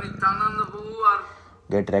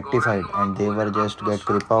get rectified and they were just get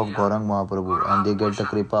kripa of Gaurang Mahaprabhu and they get the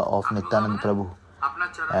kripa of Nityanand Prabhu.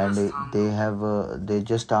 And they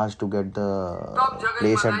just asked to get the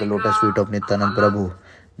place at the lotus feet of Nityanand Prabhu.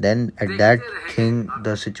 Then at that thing,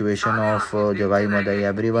 the situation of Jagai Madhai,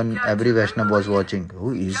 every Vaishnava was watching.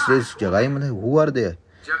 Who is this Jagai Madhai? Who are they?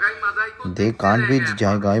 They can't be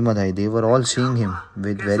Jagai Madhai. They were all seeing him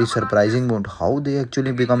with very surprising mood. How they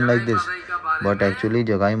actually become like this? But actually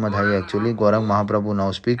Jagai Madhai, actually Gaurang Mahaprabhu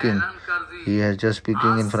now speaking. He is just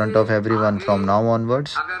speaking in front of everyone from now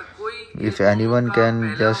onwards. If anyone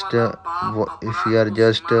can just, if you are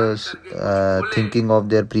just thinking of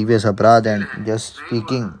their previous aparadh and just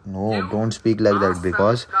speaking, no, don't speak like that,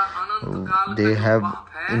 because they have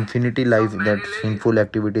infinity life, that sinful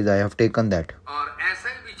activities, I have taken that.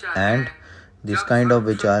 And this kind of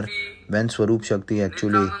vichar, when Swarup Shakti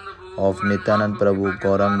actually of Nityanand Prabhu,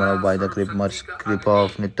 Gaurang Mahaprabhu, by the kripa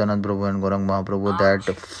of Nityanand Prabhu and Gaurang Mahaprabhu,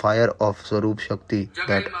 that fire of Swarup Shakti,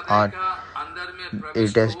 that art,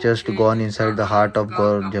 it has just gone inside the heart of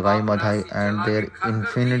Jagai Madhai, and their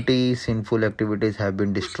infinity sinful activities have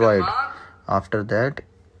been destroyed after that,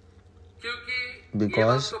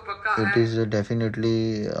 because it is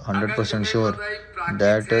definitely 100% sure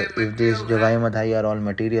that if these Jagai Madhai are all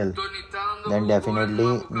material, then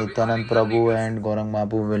definitely Nityanand Prabhu and Gaurang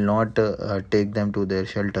Mahaprabhu will not take them to their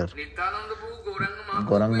shelter.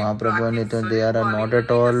 Gaurang Mahaprabhu and Nityanand, they are not at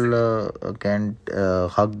all can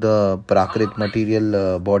hug the Prakrit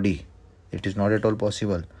material body. It is not at all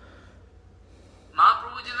possible.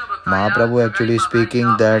 Mahaprabhu actually speaking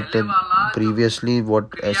that previously what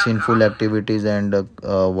sinful activities and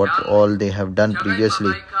what all they have done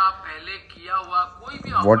previously,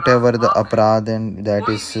 whatever the aparadh and that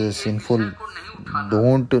is sinful,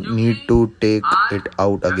 don't need to take it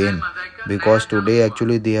out again, because today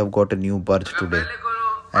actually they have got a new birth today.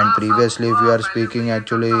 And previously, if you are speaking,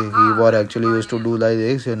 actually he was actually used to do like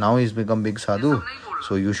this, now he's become big sadhu,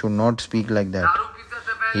 so you should not speak like that.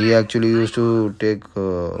 He actually used to take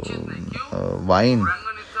wine,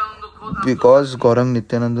 because Gaurang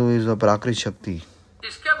Nityanandu is a Prakrit Shakti.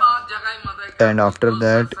 And after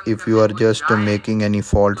that, if you are just making any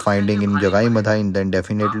fault finding in Jagai Madhai, then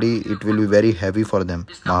definitely it will be very heavy for them.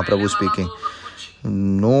 Mahaprabhu speaking,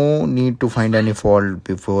 no need to find any fault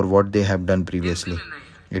before what they have done previously.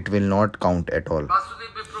 It will not count at all.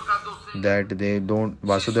 That they don't,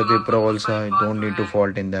 Vasudeva Vipra also don't need to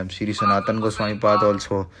fault in them. Sri Sanatan Goswami Pad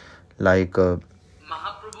also, like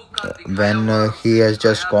when he has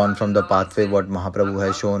just gone from the pathway what Mahaprabhu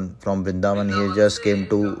has shown from Vrindavan, he just came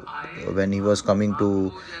to, when he was coming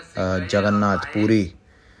to Jagannath Puri,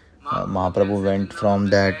 Mahaprabhu went from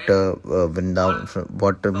that Vrindavan,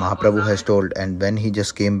 what Mahaprabhu has told, and when he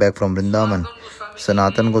just came back from Vrindavan,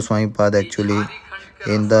 Sanatan Goswami Pad actually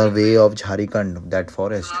in the way of Jharikand, that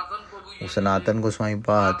forest, Sanatan Goswami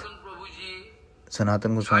Pad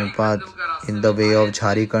in the way of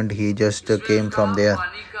Jharikand, he just came from there,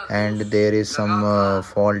 and there is some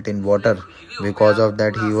fault in water. Because of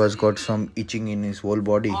that, he was got some itching in his whole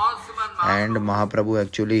body, and Mahaprabhu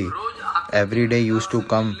actually every day used to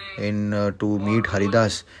come in to meet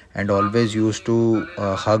Haridas, and always used to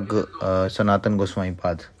hug Sanatan Goswami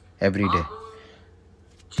Pad every day.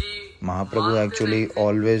 Mahaprabhu actually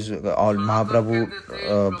always,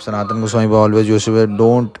 Sanatan Goswami always used to say,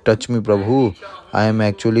 don't touch me Prabhu, I am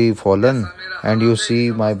actually fallen, and you see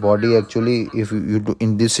my body actually, if you do,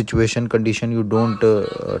 in this situation condition, you don't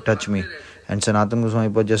touch me. And Sanatan Goswami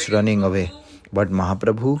was just running away. But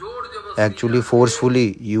Mahaprabhu actually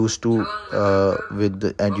forcefully used to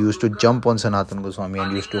used to jump on Sanatan Goswami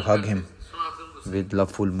and used to hug him with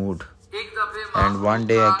loveful mood. And one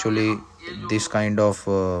day actually this kind of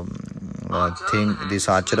thing, this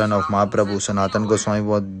acharan of Mahaprabhu, Sanatan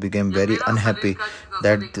Goswami became very unhappy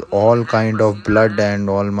that all kind of blood and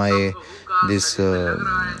all my this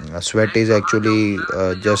sweat is actually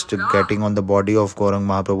just getting on the body of Gaurang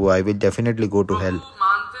Mahaprabhu. I will definitely go to hell.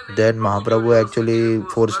 Then Mahaprabhu actually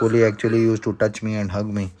forcefully actually used to touch me and hug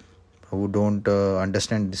me. Who don't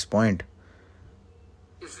understand this point.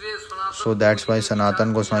 So that's why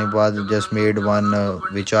Sanatan Goswami just made one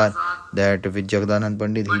vichar, that with Jagdanand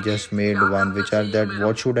Pandit, he just made one vichar that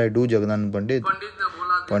what should I do, Jagdanand Pandit?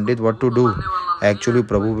 Pandit, what to do? Actually,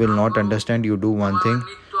 Prabhu will not understand. You do one thing,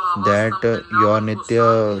 that your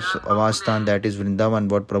Nitya Avasthan, that is Vrindavan,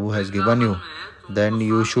 what Prabhu has given you, then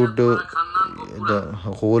you should, the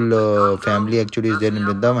whole family actually is there in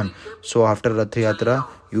Vrindavan. So after Rath Yatra,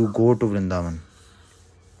 you go to Vrindavan.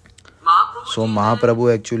 So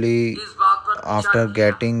Mahaprabhu actually, after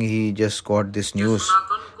getting, he just got this news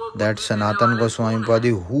that Sanatan Goswami Padi,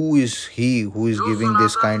 who is he who is giving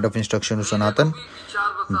this kind of instruction to Sanatan?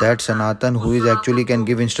 That Sanatan who is actually can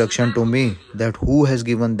give instruction to me, that who has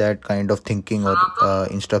given that kind of thinking or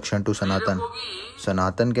instruction to Sanatan?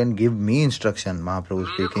 Sanatan can give me instruction, Mahaprabhu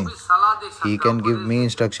speaking. he can give me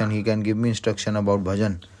instruction. He can give me instruction about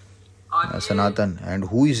bhajan, Sanatan. And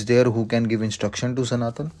who is there who can give instruction to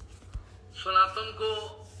Sanatan?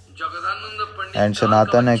 And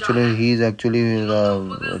Sanatan actually, he is actually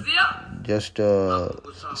just a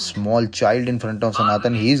small child in front of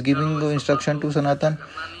Sanatan. He is giving instruction to Sanatan.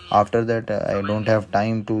 After that, I don't have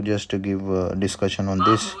time to just give discussion on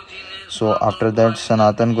this. So after that,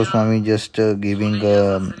 Sanatan Goswami just giving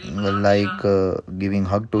giving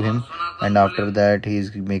hug to him, and after that he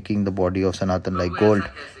is making the body of Sanatan like gold.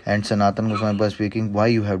 And Sanatan Goswami was speaking, why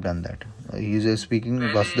you have done that? He is speaking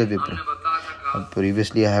Vasudeva Vipra.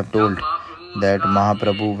 Previously I have told that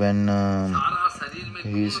Mahaprabhu, when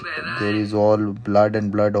there is all blood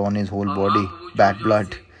and blood on his whole body, bad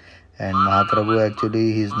blood, and Mahaprabhu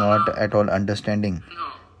actually he is not at all understanding.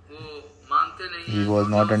 He was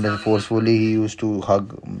not forcefully. He used to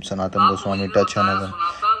hug Sanatan Goswami, touch Sanatan.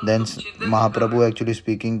 Then Mahaprabhu actually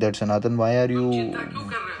speaking that, Sanatan, why are you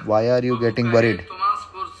getting worried?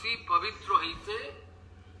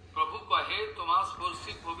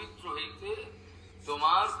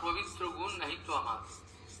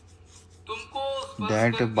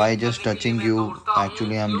 That by just touching you,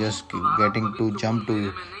 actually I'm just getting to jump to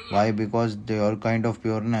you. Why? Because your kind of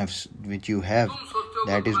pureness which you have,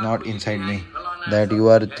 that is not inside me. That you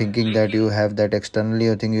are thinking that you have that externally,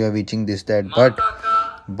 you think you are reaching this, that.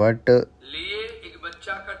 But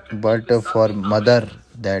for mother,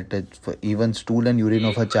 that even stool and urine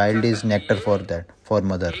of a child is nectar for that, for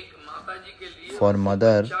mother. For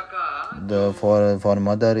mother, for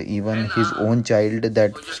mother, even his own child,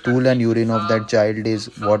 that stool and urine of that child is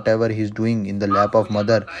whatever he is doing in the lap of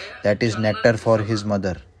mother, that is nectar for his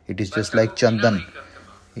mother. It is just like chandan.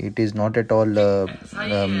 It is not at all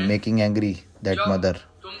making angry that mother.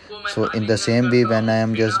 So in the same way, when I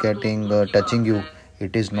am just getting touching you,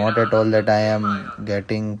 it is not at all that I am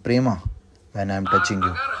getting prema when I am touching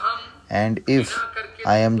you. And if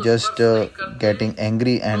I am just getting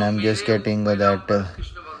angry and I am just getting that,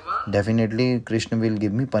 definitely Krishna will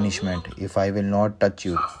give me punishment. If I will not touch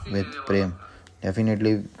you with prem,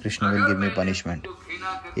 definitely Krishna will give me punishment.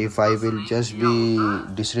 If I will just be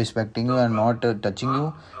disrespecting you and not touching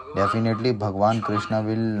you, definitely Bhagwan Krishna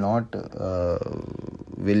will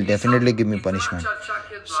definitely give me punishment.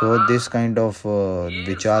 So this kind of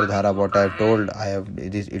vichar dhara, what I have told,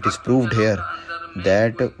 it is proved here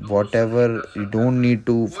that whatever, you don't need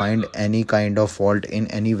to find any kind of fault in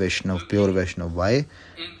any Vaishnav, pure Vaishnav. Why?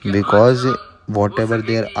 Because whatever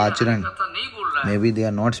their acharan, maybe they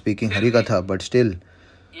are not speaking Harikatha, but still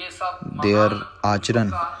their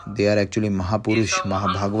acharan, they are actually Mahapurush,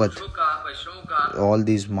 Mahabhagavat. All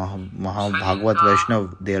these Mahabhagavat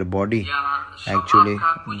Vaishnav, their body, actually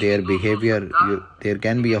their behavior, there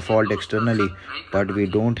can be a fault externally, but we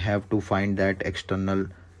don't have to find that external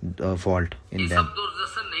fault in them.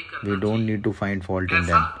 We don't need to find fault in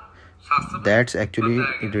them. That's actually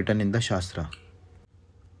written in the Shastra.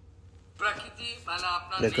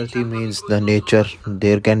 Prakriti means the nature.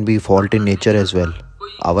 There can be fault in nature as well.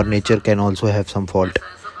 Our nature can also have some fault.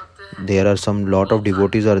 There are some lot of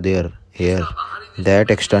devotees are there here that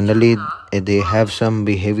externally they have some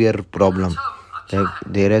behavior problem.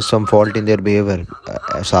 There is some fault in their behavior.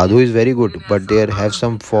 Sadhu is very good, but they have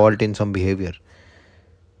some fault in some behavior.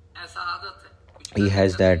 He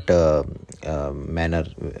has that manner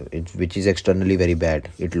which is externally very bad,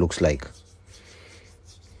 it looks like.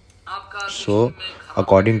 So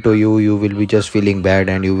according to you, you will be just feeling bad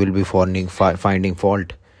and you will be finding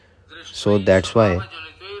fault. So that's why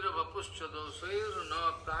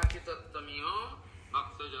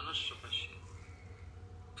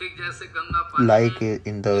like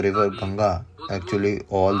in the river Ganga, actually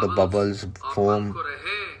all the bubbles, foam,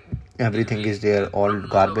 everything is there, all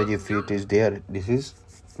garbage, if it is there,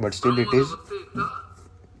 but still it is,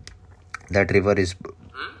 that river is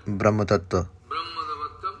Brahma Tattva.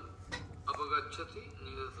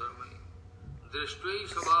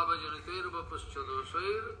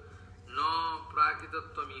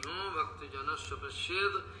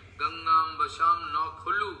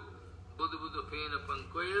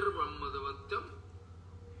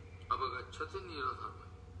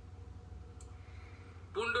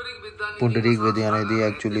 Pundarik Vidyanidhi,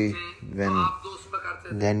 actually, then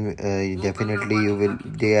definitely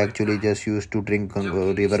they actually just used to drink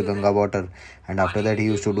river Ganga water, and after that he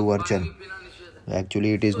used to do archan.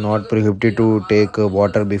 Actually, it is not prohibited to take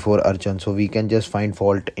water before archan, so we can just find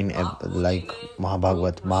fault in like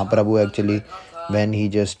Mahabhagavat. Mahaprabhu actually, when he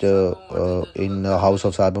just in the house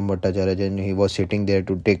of Sarbam Bhattacharya, and he was sitting there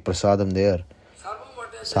to take prasadam there.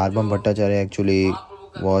 Sarbam Bhattacharya actually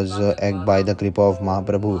was by the kripa of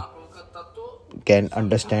Mahaprabhu. can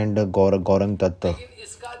understand the Gaurang Tattva.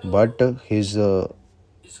 But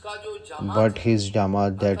his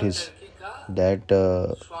Jama,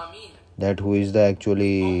 that who is the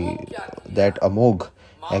actually that Amogh,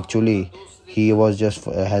 actually he was just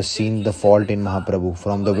has seen the fault in Mahaprabhu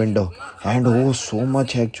from the window, and oh, so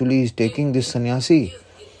much actually is taking this sannyasi.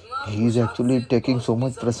 He is actually taking so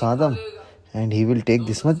much prasadam, and he will take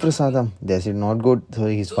this much prasadam. That is not good. So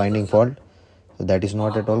he is finding fault. So that is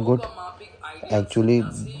not at all good. Actually,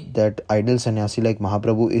 that ideal sannyasi like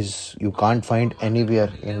Mahaprabhu is, you can't find anywhere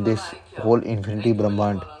in this whole infinity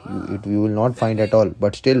Brahmand. You will not find at all.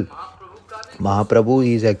 But still, Mahaprabhu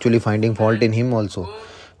is actually finding fault in him also.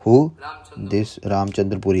 Who? This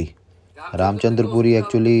Ramchandra Puri. Ramchandra Puri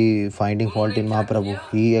actually finding fault in Mahaprabhu.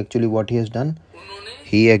 He actually, what he has done?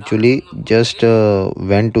 He actually just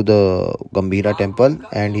went to the Gambhira temple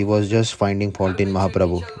and he was just finding fault in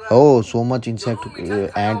Mahaprabhu. Oh, so much insect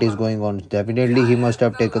ant is going on. Definitely he must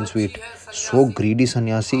have taken sweet. So greedy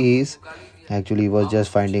sannyasi he is. Actually he was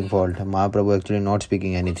just finding fault. Mahaprabhu actually not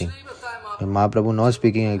speaking anything. Mahaprabhu not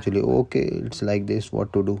speaking actually. Okay, it's like this,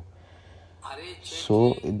 what to do?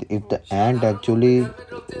 So if the ant actually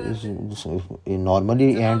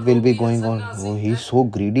normally ant will be going on. Oh, he's so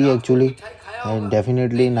greedy actually. And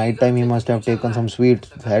definitely night time he must have taken some sweet.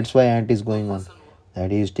 That's why ant is going on.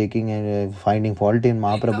 That he is taking and finding fault in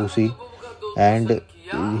Mahaprabhu. See, and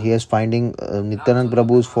he is finding Nityanand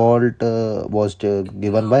Prabhu's fault was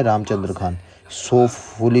given by Ramchandra Khan. So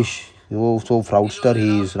foolish, so fraudster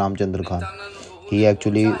he is, Ramchandra Khan. He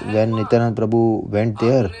actually, when Nityanand Prabhu went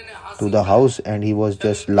there to the house and he was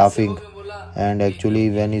just laughing, and actually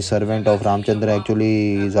when his servant of Ramchandra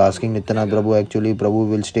actually is asking Nityanand Prabhu, actually Prabhu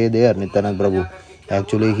will stay there, Nityanand Prabhu.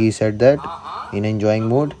 Actually he said that in enjoying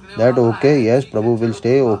mood, that okay, yes, Prabhu will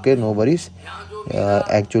stay, okay, no worries.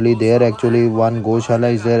 Actually one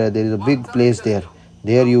Goshala is there is a big place there.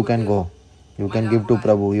 There you can go. You can give to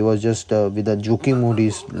Prabhu. He was just with a joking mood he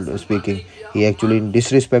is speaking. He actually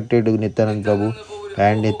disrespected Nityanand Prabhu,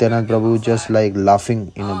 and Nityanand Prabhu just like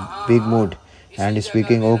laughing in a big mood and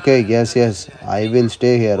speaking, okay, yes, I will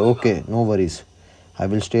stay here, okay, no worries, I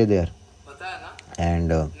will stay there. And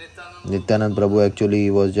Nityanand Prabhu actually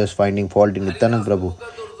was just finding fault in Nityanand Prabhu.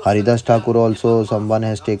 Haridas Thakur also, someone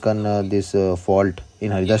has taken this fault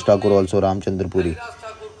in Haridas Thakur also,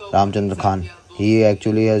 Ramchandra Khan. He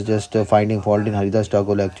actually has just finding fault in Haridas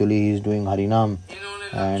Thakur. Actually he is doing Harinam,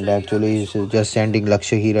 and actually he is just sending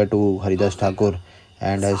Lakshya Hira to Haridas Thakur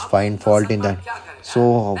and has find fault in that.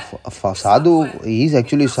 So sadhu, he is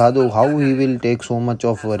actually sadhu. How he will take so much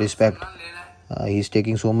of respect? He is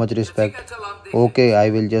taking so much respect. Okay, I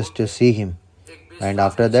will just see him. And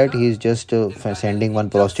after that he is just sending one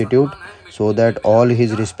prostitute, so that all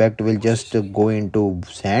his respect will just go into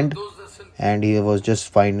sand, and he was just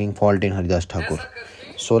finding fault in Haridas Thakur.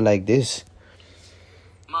 So like this,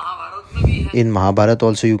 in Mahabharata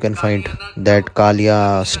also you can find that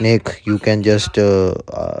Kaliya snake. You can just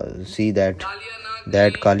see that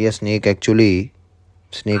Kaliya snake, actually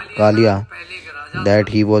snake Kaliya, that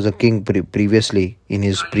he was a king previously in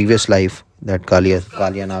his previous life, that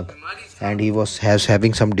Kaliya Nag, and he was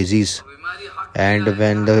having some disease, and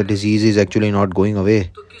when the disease is actually not going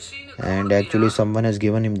away, and actually someone has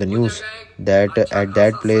given him the news that at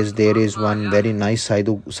that place there is one very nice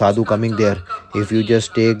sadhu coming there. If you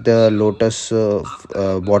just take the lotus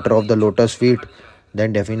water of the lotus feet,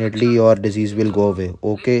 then definitely your disease will go away.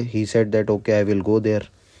 Okay, he said that okay, I will go there.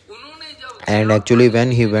 And actually when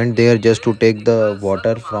he went there just to take the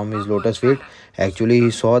water from his lotus feet, actually he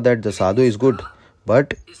saw that the sadhu is good,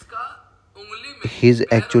 but he's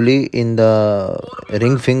actually in the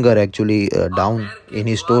ring finger, actually down in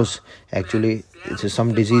his toes, actually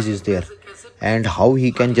some disease is there. And how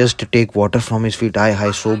he can just take water from his feet?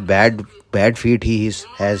 So bad feet he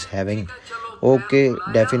has having. Okay,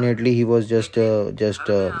 definitely he was just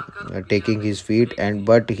taking his feet,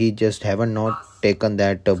 but he just haven't not taken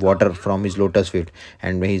that water from his lotus feet,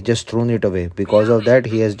 and he's just thrown it away. Because of that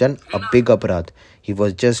he has done a big aparadh. He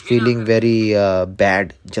was just feeling very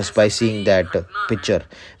bad just by seeing that picture.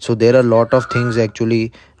 So there are a lot of things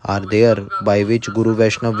actually are there by which Guru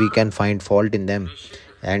Vaishnava we can find fault in them,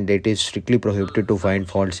 and it is strictly prohibited to find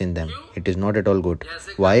faults in them. It is not at all good.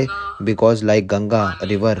 Why? Because like Ganga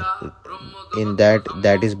river, in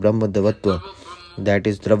that is Brahma Davatva, that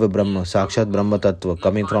is Dravya Brahma, Sakshat Brahma Tattva,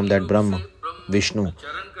 coming from that Brahma, Vishnu,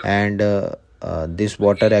 and this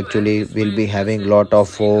water actually will be having lot of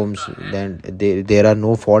foams, then there are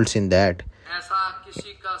no faults in that.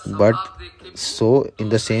 But so in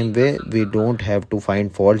the same way we don't have to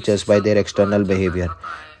find fault just by their external behavior.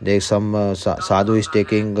 There some sadhu is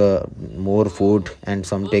taking more food and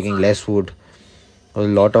some taking less food, A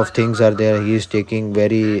lot of things are there. He is taking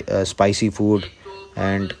very spicy food.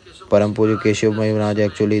 And Param Pujya Keshav Maharaj,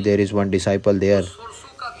 actually there is one disciple there.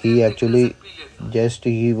 He actually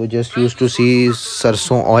he was just used to see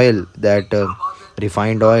sarson oil, that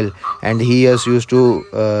refined oil, and he has used to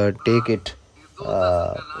take it.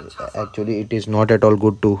 Actually, it is not at all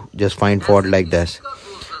good to just find fault like this.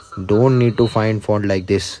 Don't need to find fault like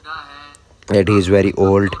this. That he is very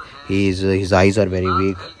old. His eyes are very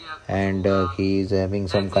weak, and he is having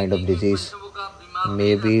some kind of disease.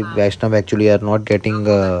 Maybe Vaishnav actually are not getting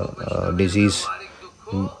disease.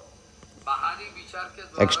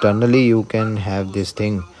 Externally, you can have this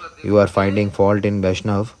thing. You are finding fault in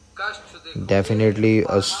Vaishnav. Definitely,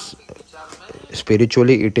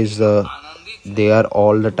 spiritually, it is they are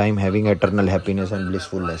all the time having eternal happiness and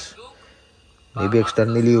blissfulness. Maybe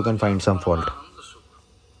externally, you can find some fault.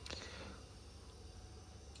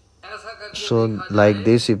 So, like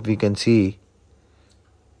this, if we can see,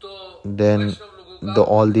 then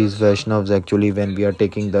all these Vaishnavas actually, when we are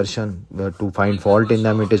taking darshan, to find fault in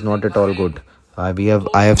them, it is not at all good. I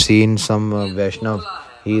have seen some Vaishnav.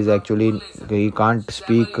 He can't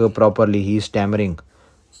speak properly. He is stammering.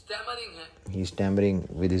 He is stammering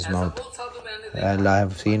with his mouth. And I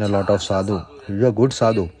have seen a lot of sadhu. He is a good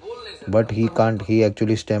sadhu, but he can't. He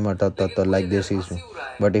actually stammers like this.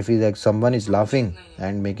 But if someone is laughing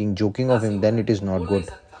and making joking of him, then it is not good,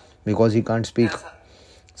 because he can't speak.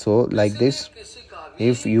 So like this,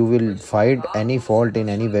 if you will find any fault in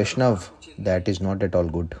any Vaishnav, that is not at all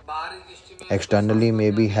good. Externally,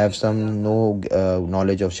 maybe have some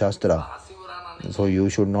knowledge of Shastra, so you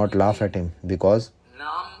should not laugh at him, because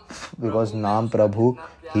Naam Prabhu,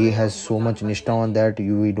 he has so much nishtha on that,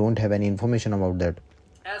 we don't have any information about that.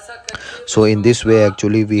 So in this way,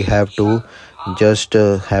 actually, we have to just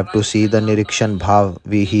have to see the Nirikshan Bhav.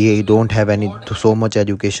 He don't have so much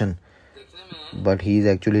education, but he is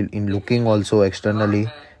actually in looking also. Externally,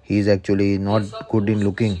 he is actually not good in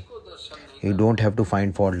looking. You don't have to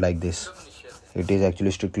find fault like this. It is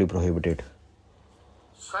actually strictly prohibited.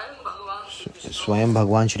 Swayam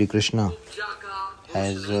Bhagwan Shri Krishna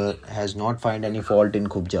has not find any fault in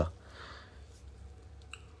Khubja.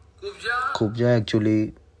 Khubja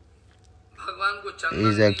actually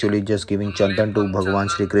is actually just giving chandan to Bhagwan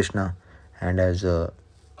Shri Krishna, and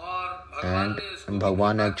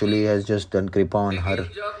Bhagwan actually has just done kripa on her.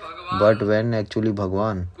 But when actually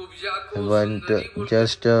Bhagwan went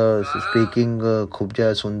just speaking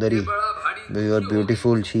Khubja Sundari, you are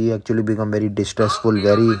beautiful, she actually become very distressful,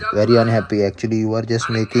 very very unhappy. Actually, you are just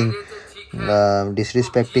making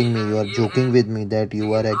disrespecting me. You are joking with me that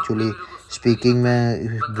you are actually speaking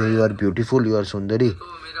you are beautiful, you are Sundari.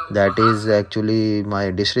 That is actually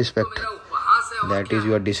my disrespect. That is,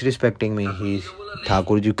 you are disrespecting me.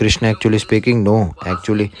 Thakurji Krishna actually speaking, no,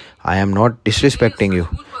 actually I am not disrespecting you.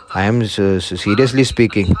 I am seriously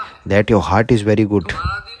speaking that your heart is very good.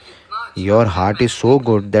 Your heart is so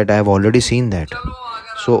good that I have already seen that.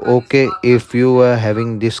 So okay, if you are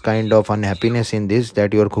having this kind of unhappiness in this,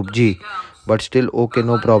 that you are Khubji, but still okay,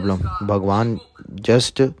 no problem. Bhagwan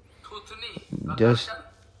just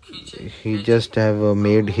have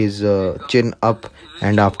made his chin up,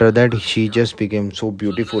 and after that she just became so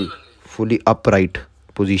beautiful, fully upright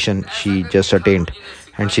position she just attained,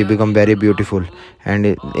 and she become very beautiful.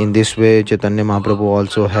 And in this way, Chaitanya Mahaprabhu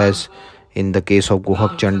also has, in the case of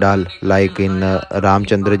Guhak Chandal, like in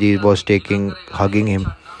Ramchandraji was hugging him,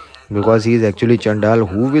 because he is actually Chandal.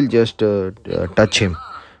 Who will just touch him?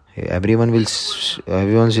 Everyone will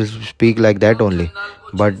speak like that only.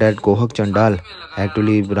 But that Guhak Chandal,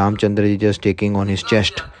 actually Ramchandraji just taking on his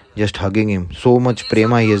chest, just hugging him. So much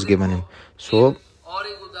prema he has given him. So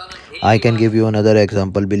I can give you another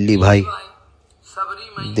example. Billi Bhai,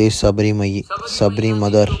 this Sabri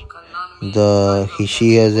mother,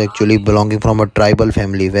 she is actually belonging from a tribal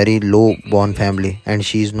family, very low born family, and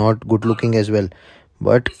she is not good looking as well.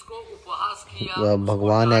 But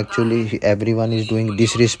Bhagwan actually, everyone is doing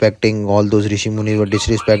disrespecting, all those Rishi Munis were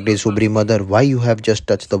disrespecting Subri mother. Why you have just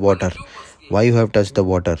touched the water? Why you have touched the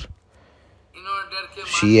water?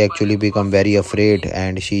 She actually become very afraid,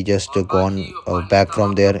 and she just gone back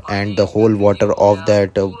from there, and the whole water of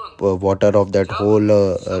that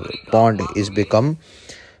whole pond is become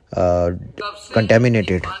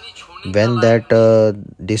contaminated. When that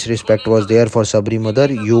disrespect was there for Sabri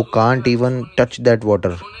mother, you can't even touch that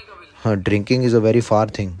water. Drinking is a very far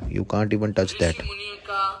thing. You can't even touch that.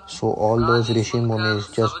 So all those Rishi Munis,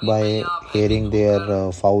 just by hearing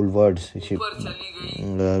their foul words,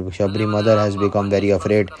 Sabri mother has become very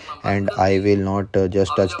afraid, and I will not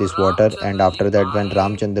just touch this water. And after that, when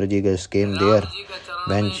Ramchandraji came there,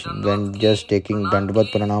 when just taking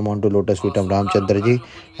Dandvat Pranam onto lotus feet of Ramchandraji,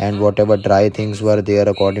 and whatever dry things were there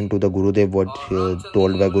according to the Gurudev, what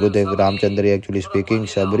told by Gurudev, Ramchandra actually speaking,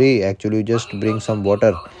 Shabri, actually you just bring some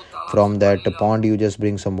water from that pond, you just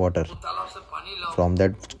bring some water. From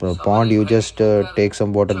that pond, you just take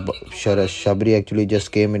some water. Shabri actually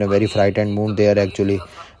just came in a very frightened mood there actually.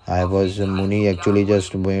 I was Muni actually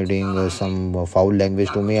just doing some foul language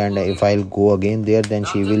to me, and if I'll go again there, then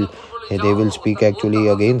they will speak actually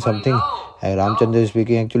again something. Ramchandra is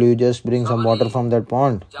speaking, actually you just bring some water from that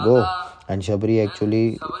pond, go. And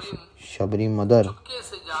Shabri mother,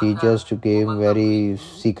 she just came very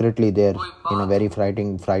secretly there in a very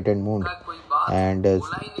frightened mood, and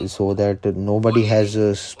so that nobody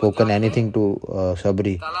has spoken anything to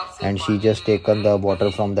Shabri, and she just taken the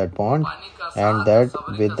water from that pond, and that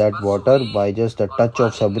with that water, by just the touch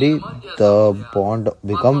of Shabri, the pond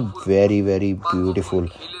become very beautiful,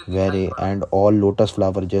 and all lotus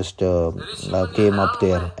flower just came up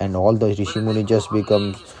there, and all the Rishi Muni just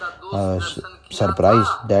become surprised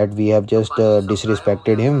that we have just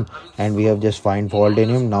disrespected him, and we have just find fault in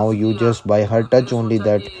him. Now you just by her touch only,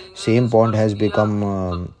 that same pond has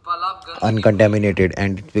become uncontaminated,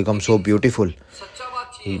 and it becomes so beautiful.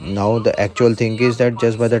 Now the actual thing is that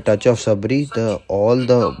just by the touch of Sabri, all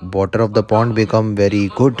the water of the pond become very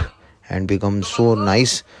good and become so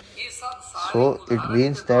nice. So it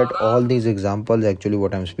means that all these examples, actually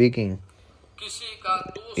what I'm speaking,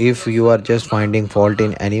 if you are just finding fault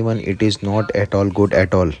in anyone, it is not at all good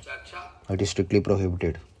at all. It is strictly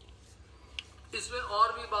prohibited.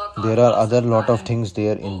 There are other lot of things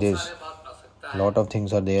there in this. Lot of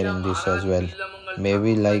things are there in this as well.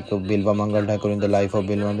 Maybe like Bilva Mangal Thakur, in the life of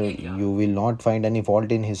Bilva, you will not find any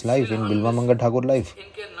fault in his life, in Bilva Mangal Thakur life.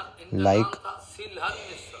 Like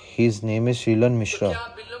his name is Srila Mishra,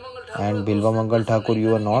 and Bilva Mangal Thakur,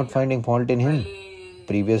 you are not finding fault in him.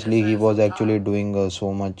 Previously he was actually doing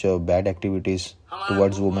so much bad activities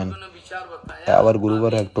towards women. Our Guru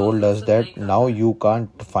had told us that now you can't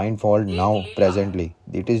find fault now presently.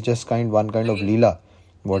 It is just one kind of Leela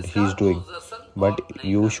what he is doing, but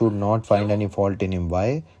you should not find any fault in him.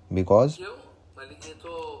 Why? Because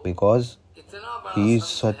he is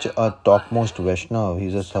such a topmost Vaishnava, he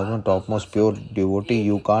is a topmost pure devotee.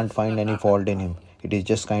 You can't find any fault in him. It is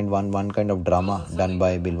just one kind of drama done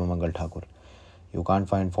by Bilva Mangal Thakur. You can't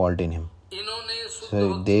find fault in him.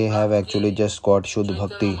 So they have actually just got Shuddh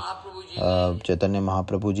Bhakti. Chaitanya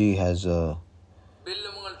Mahaprabhu ji has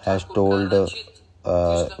told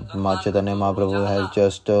Chaitanya Mahaprabhu has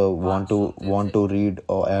just want to read,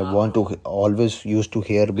 or want to always used to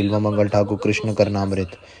hear Bilva Mangal Thakur Krishna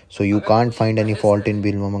Karnamrit. So you can't find any fault in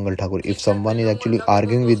Bilva Mangal Thakur. If someone is actually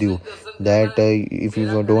arguing with you that if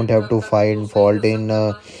you don't have to find fault in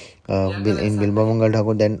Bilva Mangal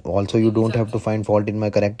Thakur, then also you don't have to find fault in my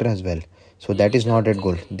character as well. So that is not at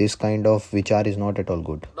good. This kind of vichar is not at all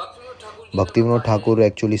good. Bhaktivinoda Thakur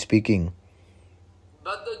actually speaking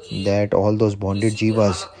that all those bonded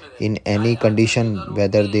jivas, in any condition,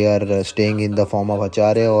 whether they are staying in the form of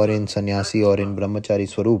acharya or in sannyasi or in brahmachari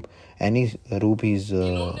swarup, any roop his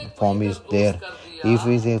form is there. If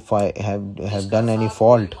we have done any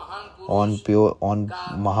fault on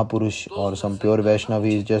Mahapurush or some pure Vaishnava,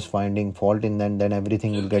 he is just finding fault in them, then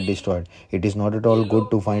everything will get destroyed. It is not at all good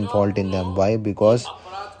to find fault in them. Why? Because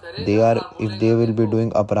if they will be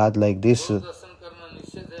doing aparadh like this,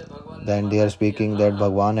 then they are speaking that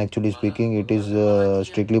Bhagwan actually speaking, it is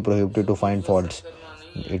strictly prohibited to find faults.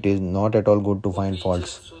 It is not at all good to find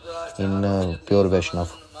faults in pure Vaishnava.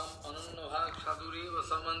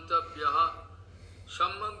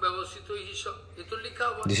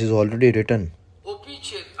 This is already written.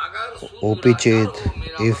 Opichet,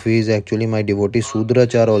 if he is actually my devotee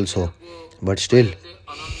Sudrachar also, but still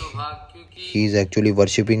he is actually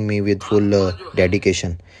worshipping me with full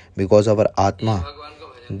dedication, because our Atma,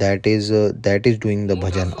 that is doing the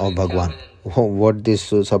bhajan of Bhagwan. What this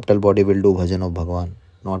subtle body will do bhajan of Bhagwan?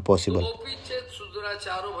 Not possible.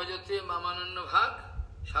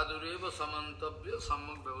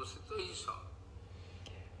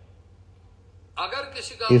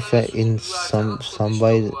 If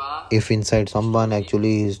inside someone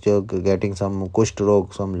actually is getting some kusht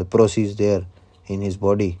rog, some leprosy is there in his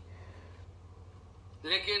body,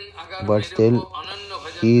 but still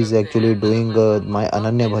he is actually doing my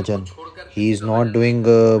Ananya bhajan, he is not doing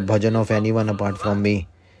bhajan of anyone apart from me,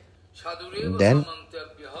 then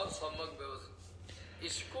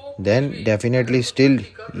definitely still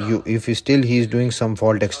he is doing some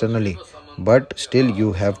fault externally, but still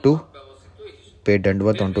you have to pay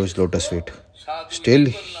dandvat onto his lotus feet. Still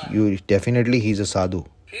definitely he is a sadhu.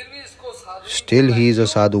 Still he is a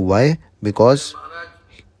sadhu. Why? Because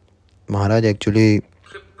Maharaj actually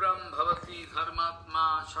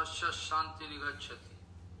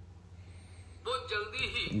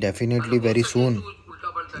definitely very soon,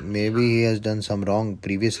 maybe he has done some wrong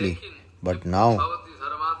previously, but now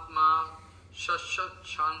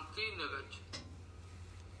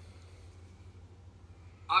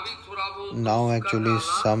actually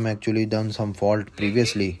some actually done some fault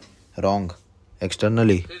previously, wrong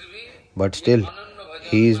externally, but still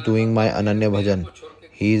he is doing my Ananya Bhajan.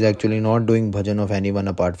 He is actually not doing bhajan of anyone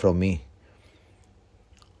apart from me.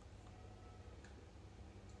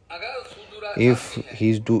 If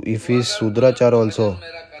he is Sudrachar also,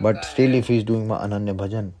 but still if he is doing my Ananya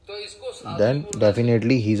Bhajan, then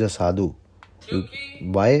definitely he is a sadhu.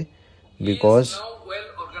 Why? Because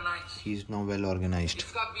he is now well organized.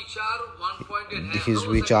 His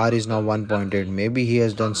vichar is now one-pointed. Maybe he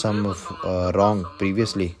has done some wrong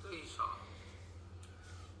previously.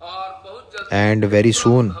 And very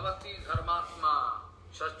soon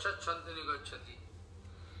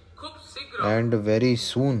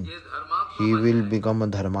he will become a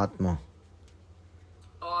Dharmatma.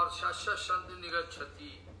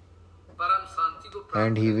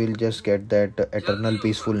 And he will just get that eternal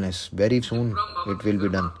peacefulness. Very soon it will be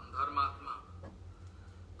done.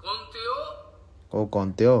 Oh,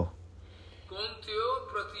 Kaunteo.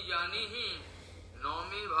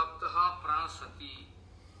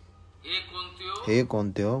 Hey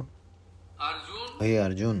Kaunteo. Hey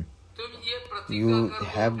Arjun. You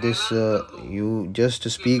have this, you just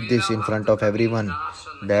speak this in front of everyone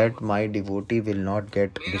that my devotee will not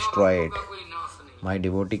get destroyed. My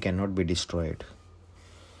devotee cannot be destroyed.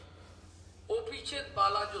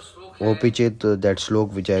 Opichet, that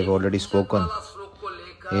slok which I have already spoken.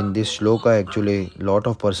 In this shloka actually, lot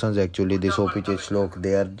of persons actually, this Opichet slok,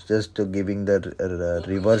 they are just giving the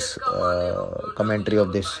reverse commentary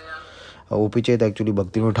of this. Opichet actually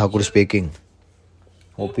Bhaktivinoda Thakur speaking.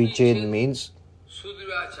 Opichet means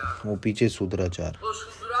Opichet Sudrachar.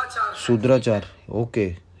 Sudrachar,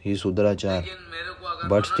 okay, he is Sudrachar.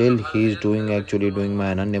 But still he is doing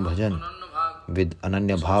my Ananya Bhajan with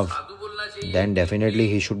Ananya Bhav. Then definitely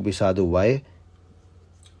he should be sadhu. Why?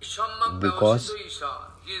 Because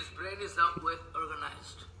his brain is now well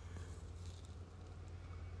organized.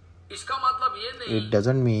 it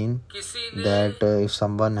doesn't mean that if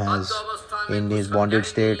someone has in his bonded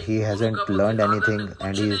state, he hasn't learned anything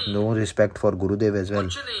and he has no respect for Gurudev as well.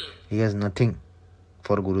 He has nothing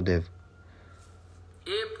for Gurudev.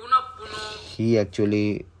 He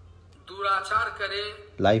actually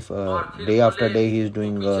day after day he is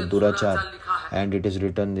doing Durachar, and it is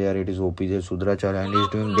written there, it is Opichet Sudrachar, and he is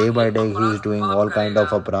doing day by day, he is doing all kind of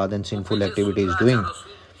aparad and sinful activities doing,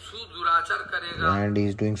 and he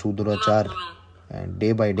is doing Sudurachar, and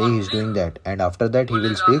day by day he is doing that, and after that he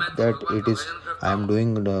will speak that it is, I am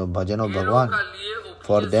doing the bhajan of Bhagwan.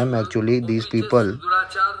 For them actually, these people,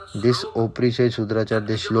 this Opichet Sudrachar,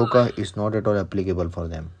 this shloka is not at all applicable for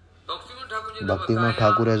them. Bhaktivinoda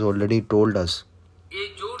Thakur has already told us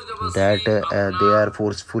that they are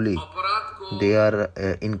forcefully, they are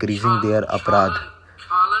increasing their aparad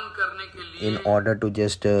in order to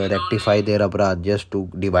just rectify their aparad, just to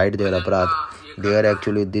divide their aparad. They are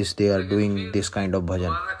actually they are doing this kind of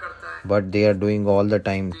bhajan, but they are doing all the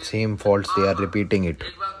time same faults, they are repeating it.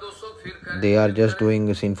 They are just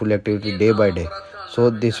doing sinful activity day by day.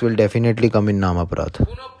 So this will definitely come in Nam aparad.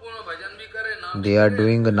 They are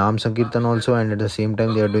doing Nam Sankirtan also, and at the same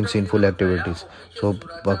time they are doing sinful activities. So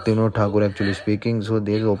Bhaktivinoda Thakur actually speaking, so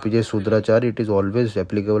there is Opichet Sudrachar, it is always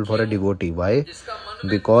applicable for a devotee. Why?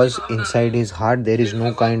 Because inside his heart there is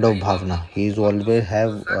no kind of bhavna. He is always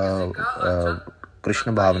have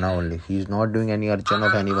Krishna bhavna only. He is not doing any archan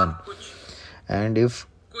of anyone. And if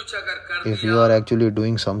you are actually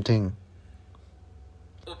doing something,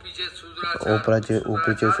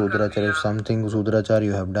 Opichet Sudrachar, if something Sudrachar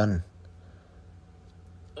you have done,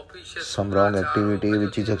 some wrong activity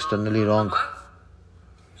which is externally wrong,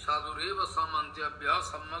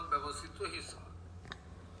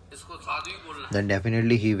 then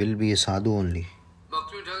definitely he will be a sadhu only.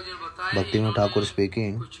 Bhaktivinoda Thakur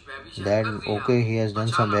speaking that okay, he has done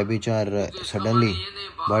some vyabhichar suddenly,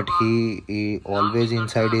 but he always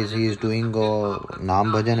inside he is doing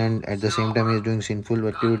Nam Bhajan, and at the same time he is doing sinful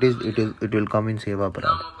activities. It will come in Seva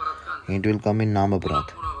Aparad. It will come in Nam Aparad.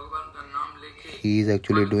 He is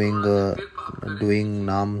actually doing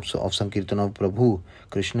names of Sankirtan of Prabhu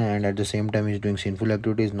Krishna, and at the same time he is doing sinful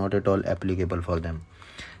activities, not at all applicable for them.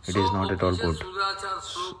 It is not at all good.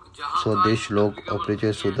 So this shlok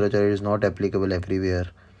Opichet Sudrachar is not applicable everywhere.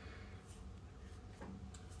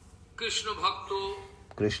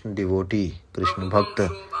 Krishna devotee, Krishna Bhakta,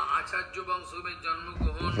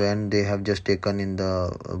 when they have just taken in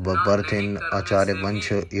the birth in Acharya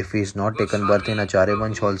Vansh, if he is not taken birth in Acharya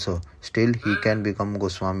Vansh also, still he can become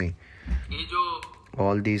Goswami.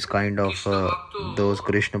 All these kind of those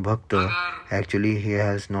Krishna Bhakta, actually he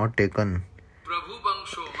has not taken,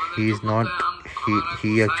 he is not,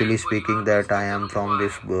 he actually speaking that I am from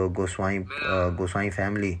this Goswami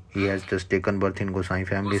family. He has just taken birth in Goswami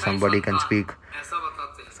family. Somebody can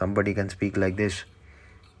speak like this.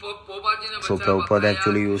 So Prabhupada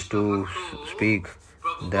actually used to speak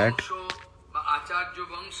that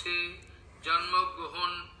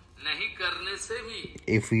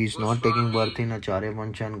if he is not taking birth in Acharya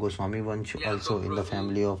Vansh and Goswami Vansh also, in the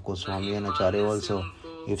family of Goswami and Acharya also,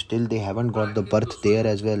 if still they haven't got the birth there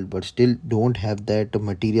as well, but still don't have that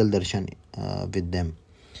material darshan with them.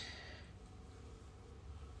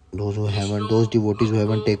 Those devotees who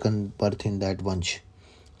haven't taken birth in that Vansh.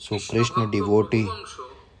 So Krishna devotee,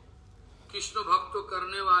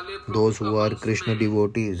 those who are Krishna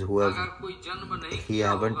devotees, who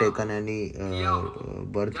haven't taken any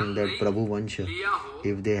birth in that Prabhu Vansh,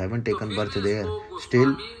 if they haven't taken birth there,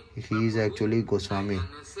 still he is actually Goswami.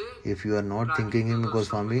 If you are not thinking him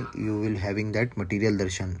Goswami, you will having that material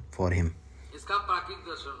darshan for him.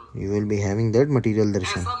 You will be having that material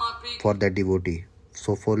darshan for that devotee.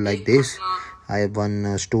 So for like this, I have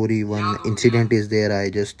one story, one incident is there, I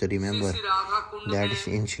just remember. That is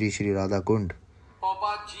in Shri Radha Kund.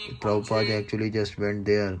 Prabhupada actually just went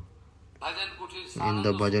there in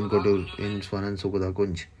the Bhajan Kutul in Swaran Sukudha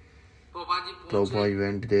Kunj. Prabhupada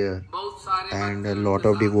went there and a lot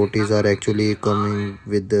of devotees are actually coming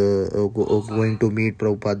with going to meet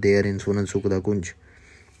Prabhupada there in Swaran Sukudha Kunj.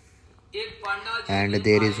 And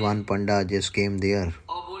there is one Panda just came there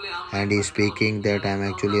and he is speaking that I am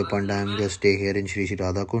actually a Panda, I am just stay here in Shri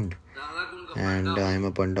Radha Kund and I am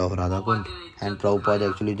a Panda of Radha Kund. And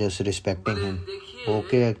Prabhupada actually just respecting him.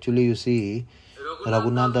 Okay, actually you see,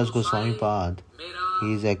 Raghunath Das Goswami Pad,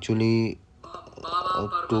 he is actually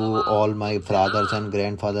to all my fathers and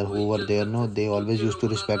grandfather who were there, no, they always used to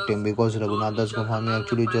respect him because Raghunath Das Goswami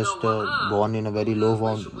actually just born in a very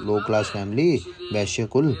low class family, Vaishya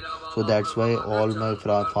Kul. So that's why all my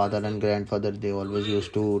father and grandfather, they always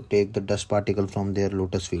used to take the dust particle from their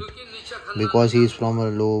lotus feet because he is from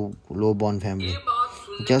a low born family.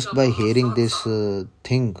 Just by hearing this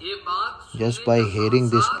thing, just by hearing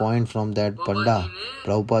this point from that Panda,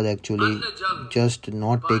 Prabhupada actually just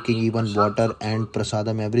not taking even water and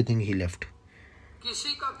prasadam, everything he left.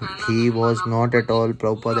 He was not at all,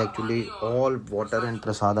 Prabhupada actually all water and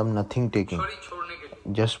prasadam, nothing taking.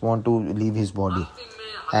 Just want to leave his body.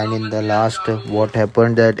 And in the last, what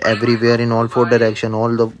happened that everywhere in all four directions,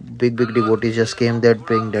 all the big devotees just came there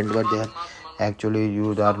praying Dandavad there. Actually,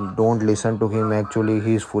 you don't listen to him. Actually,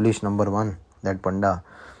 he is foolish, number one, that Panda.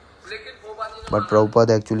 But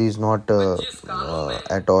Prabhupada actually is not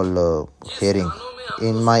at all hearing.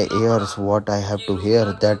 In my ears, what I have to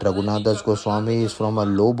hear, that Raghunath Das Goswami is from a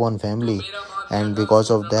low-born family. And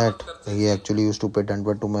because of that, he actually used to pay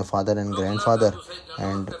Dandavad to my father and grandfather.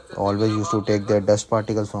 And always used to take their dust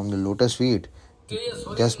particles from the lotus feet.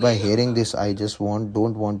 Just by hearing this, I just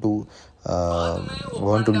don't want to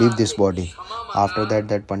leave this body. After that,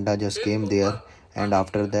 that Panda just came there, and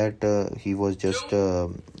after that he was just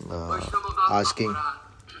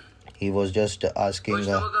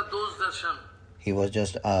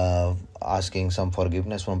asking some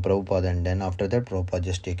forgiveness from Prabhupada, and then after that Prabhupada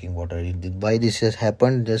just taking water. Why this has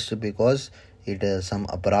happened? Just because some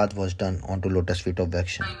aparadh was done onto lotus feet of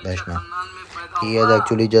Vaishnava. He has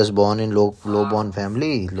actually just born in low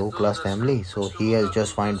class family, so he has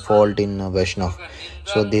just find fault in Vaishnava.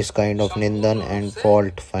 So this kind of nindan and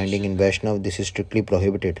fault finding in Vaishnava, this is strictly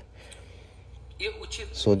prohibited.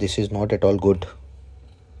 So this is not at all good.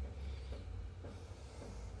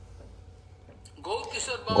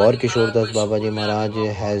 Gaur Kishore Das Babaji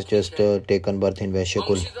Maharaj has just taken birth in Vaishya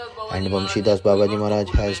Kul, and Vamshi Das Babaji Maharaj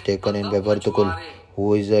has taken in Vavarta Kul,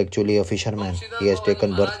 who is actually a fisherman. He has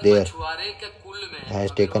taken birth there.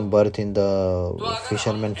 Has taken birth in the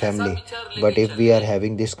fisherman family. But if we are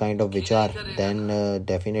having this kind of vichar, then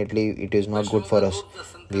definitely it is not good for us.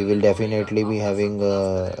 We will definitely be having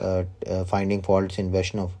finding faults in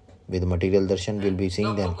Vaishnav. With material darshan, we'll be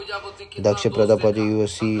seeing them. Daksha Pradapaji, you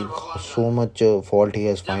see so much fault he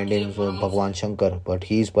has found in Bhagwan Shankar, but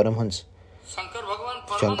he is Paramhans.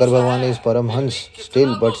 Shankar Bhagwan is Paramhans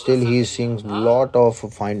still, but still he is seeing lot of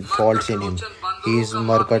faults in him. He is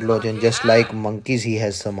Markatlochen, just like monkeys. He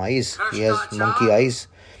has some eyes. He has monkey eyes,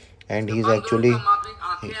 and he is actually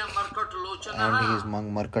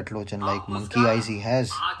Markatlochen, like monkey eyes. He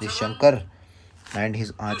has this Shankar, and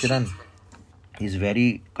his acharan is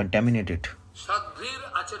very contaminated.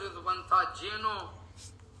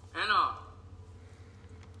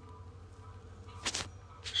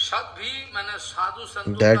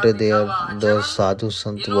 That they are the sadhu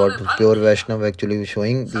sant, what pure Vaishnav actually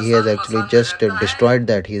showing, he has actually just destroyed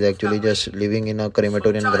that. He is actually just living in a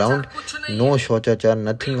crematorium ground. No shochachar,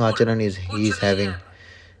 nothing acharan he is having.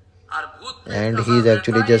 And he is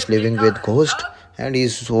actually just living with ghost, and he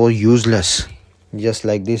is so useless. Just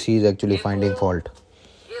like this, he is actually finding fault.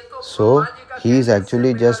 So he is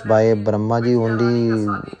actually just by Brahmaji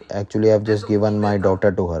only actually have just given my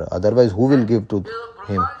daughter to her. Otherwise, who will give to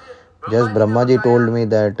him? Just Brahmaji told me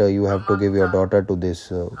that you have to give your daughter to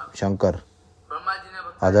this Shankar.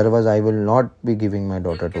 Otherwise, I will not be giving my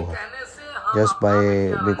daughter to her. Just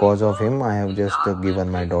because of him, I have just given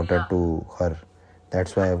my daughter to her.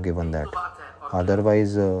 That's why I have given that.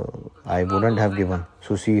 Otherwise, I wouldn't have given.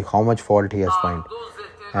 So see how much fault he has found.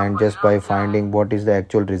 And just by finding what is the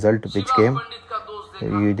actual result which came,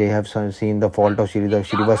 they have seen the fault of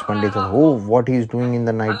Srivas Pandit. Oh, what he is doing in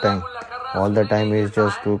the night time. All the time he is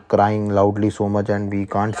just crying loudly so much and we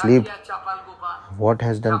can't sleep. What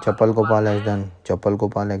has done Chapal Gopal has done? Chapal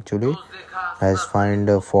Gopal actually has found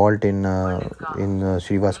a fault in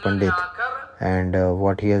Srivas Pandit. And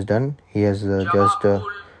what he has done? He has done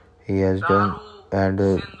and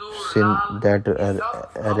that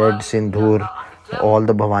red sindoor, all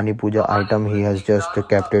the Bhavani Puja item, he has just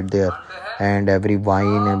kept it there. And every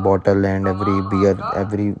wine and bottle and every beer,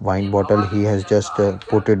 every wine bottle, he has just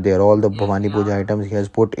put it there. All the Bhavani Puja items he has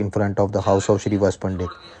put in front of the house of Srivas Pandit.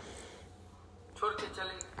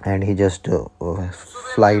 And he just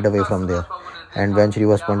flied away from there. And when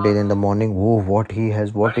Srivas Pandit in the morning, oh, what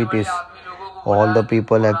it is. All the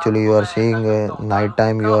people actually, you are seeing night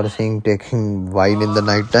time, you are seeing taking wine in the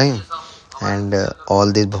night time. And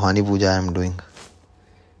all this Bhavani Puja I am doing.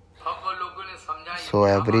 So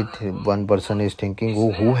one person is thinking,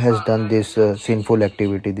 oh, who has done this sinful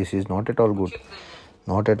activity? This is not at all good.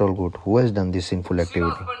 Not at all good. Who has done this sinful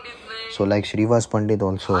activity? So like Srivas Pandit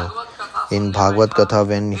also, in Bhagavad Katha,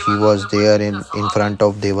 when he was there in front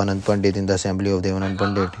of Devanand Pandit, in the assembly of Devanand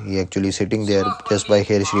Pandit, he actually sitting there just by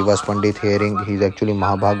hearing Srivas Pandit hearing, he is actually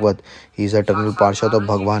Mahabhagavat, he is eternal Parshad of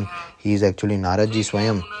Bhagwan, he is actually Naradji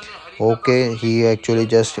Swayam. Okay, he actually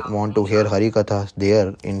just want to hear Harikatha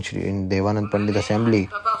there in Devanand Pandit assembly.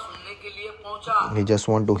 He just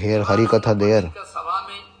want to hear Harikatha there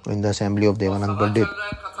in the assembly of Devanand Pandit.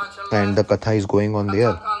 And the Katha is going on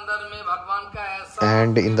there.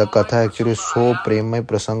 And in the Katha actually so Premay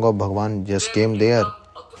Prasanga of Bhagwan just came there.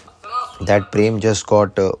 That Prem just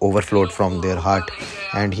got overflowed from their heart.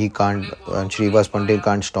 And Srivas Pandit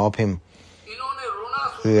can't stop him.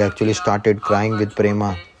 He actually started crying with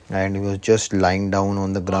Prema. And he was just lying down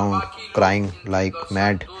on the ground, crying like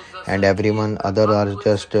mad. And everyone other are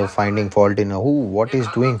just finding fault in what is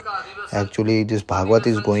doing. Actually, this Bhagavat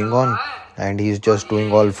is going on. And he is just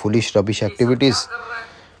doing all foolish, rubbish activities.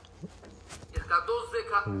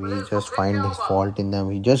 We just find his fault in them.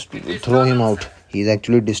 We just throw him out. He is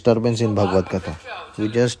actually disturbance in Bhagavad Katha. We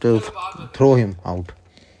just throw him out.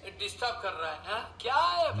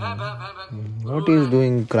 What he is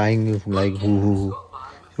doing, crying like hoo.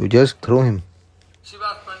 You just throw him.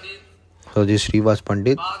 So this Srivas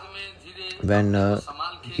Pandit, when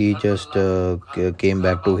he just came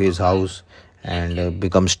back to his house and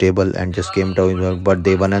become stable and just came to his work, but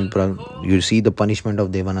Devanand, you see the punishment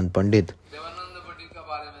of Devanand Pandit.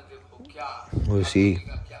 You see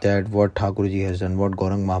that what Thakurji has done, what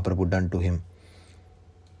Gaurang Mahaprabhu done to him.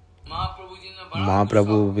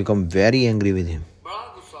 Mahaprabhu become very angry with him.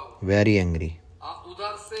 Very angry.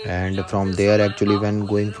 And from there actually when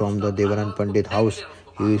going from the Devanand Pandit house,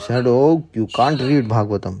 he said, oh, you can't read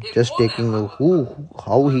Bhagavatam. Just taking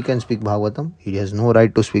how he can speak Bhagavatam? He has no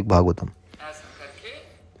right to speak Bhagavatam.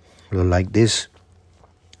 So like this.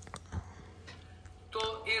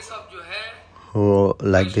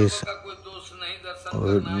 Like this.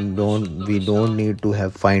 We don't need to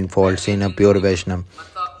find faults in a pure Vaishnava.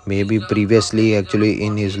 Maybe previously actually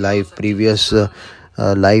in his life, previous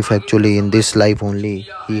life actually in this life only,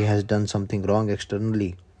 he has done something wrong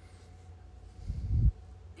externally.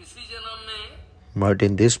 But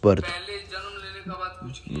in this birth,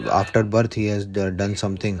 after birth he has done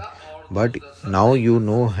something. But now you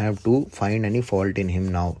have to find any fault in him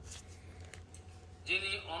now.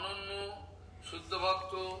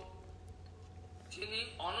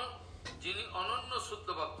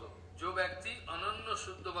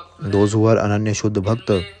 Those who are Ananya Shuddha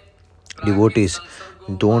Bhakta, devotees,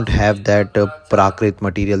 don't have that Prakrit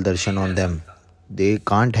material darshan on them. They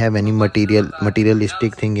can't have any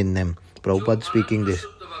materialistic thing in them. Prabhupada speaking this.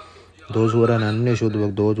 Those who are Ananya Shuddha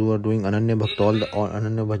Bhakt, those who are doing Ananya Bhakt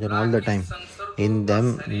Ananya Bhajan all the time, in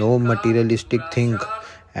them no materialistic thing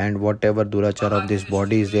and whatever durachar of this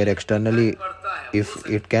body is there externally, if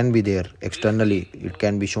it can be there externally, it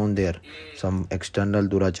can be shown there, some external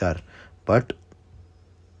durachar, but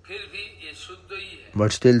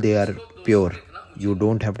still they are pure. You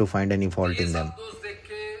don't have to find any fault in them.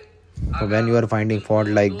 So when you are finding fault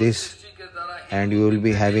like this, and you will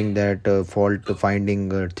be having that fault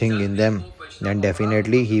finding thing in them, then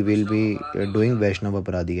definitely he will be doing Vaishnava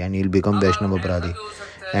Aparadhi and he will become Vaishnava Aparadhi.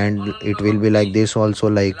 And it will be like this also,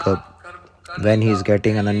 like when he is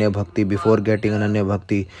getting Ananya Bhakti, before getting Ananya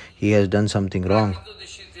Bhakti, he has done something wrong.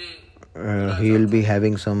 He will be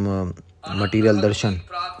having some material darshan.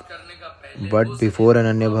 But before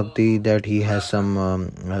Ananya Bhakti, that he has some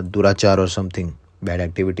durachar or something, bad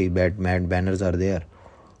activity, bad manners are there,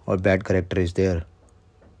 or bad character is there.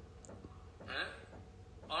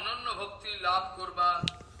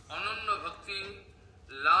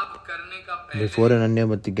 Before Ananya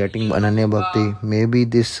Bhakti, getting Ananya Bhakti, maybe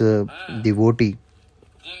this devotee,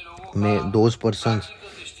 those persons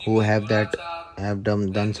who have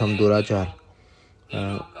done some durachar,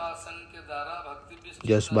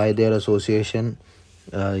 just by their association,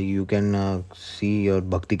 you can see your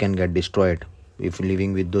bhakti can get destroyed if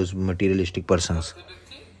living with those materialistic persons.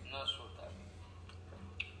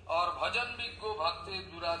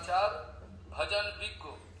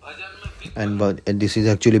 And this is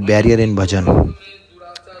actually barrier in bhajan.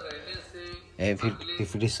 If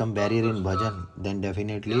it is some barrier in bhajan, then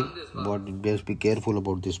definitely just be careful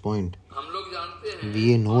about this point.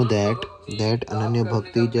 We know that Ananya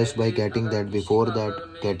Bhakti, just by getting that, before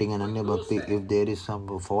that getting Ananya Bhakti, if there is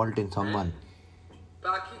some fault in someone,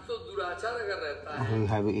 he is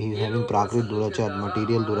having prakrit durachar,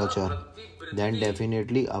 material durachar, then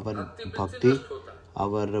definitely our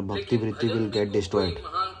bhakti vritti will get destroyed.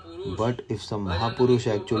 But if some Mahapurush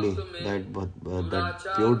actually, that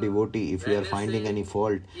pure devotee, if we are finding any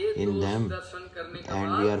fault in them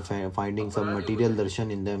and we are finding some material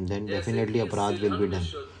darshan in them, then definitely aparadh will be done.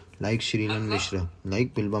 Like Srila Mishra,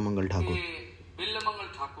 like Bilba Mangal Thakur.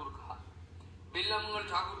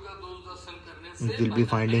 We'll be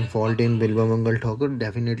finding fault in Bilba Mangal Thakur,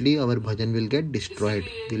 definitely our bhajan will get destroyed,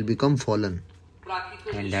 will become fallen.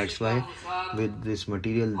 And that's why with this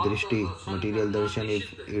material drishti, material darshan,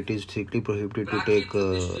 it is strictly prohibited to take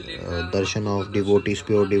darshan of devotees,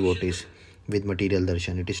 pure devotees with material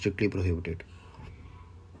darshan. It is strictly prohibited.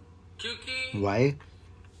 Why?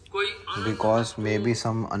 Because maybe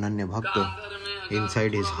some Ananya Bhakta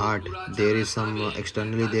inside his heart, there is some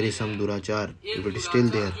externally there is some durachar, if it is still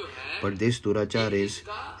there, but this durachar is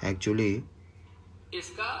actually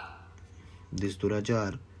this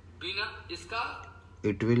durachar,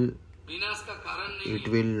 it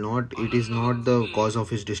is not the cause of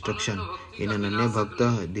his destruction. In Ananya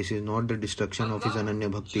Bhakta, this is not the destruction of his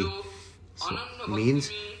Ananya Bhakti. So,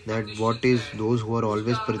 means that what is those who are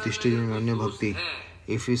always pratishthit in Ananya Bhakti,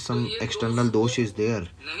 if some external dosh is there,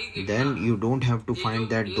 then you don't have to find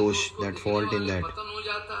that dosh, that fault in that,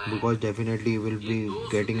 because definitely you will be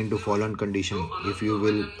getting into fallen condition if you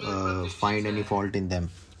will find any fault in them.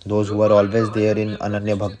 Those who are always there in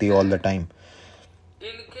Ananya Bhakti all the time,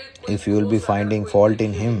 if you will be finding fault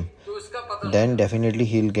in him, then definitely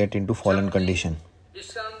he will get into fallen condition.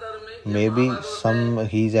 Maybe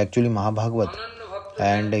he is actually Mahabhagavat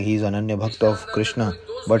and he is Ananya Bhakta of Krishna,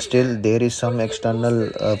 but still there is some external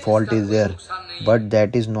fault is there, but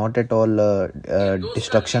that is not at all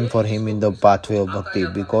destruction for him in the pathway of bhakti,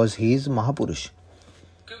 because he is Mahapurush.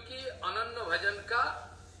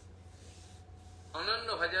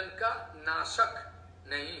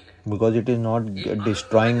 Because it is not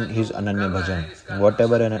destroying his Ananya Bhajan. What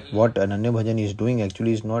Ananya Bhajan is doing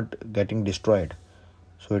actually is not getting destroyed.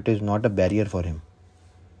 So it is not a barrier for him.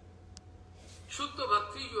 So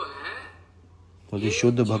the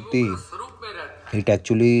Shuddha Bhakti, it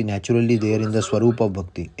actually naturally there in the Swarup of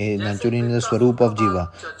Bhakti, naturally in the Swarup of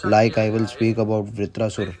Jiva. Like I will speak about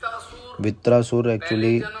Vritrasur. Vritrasur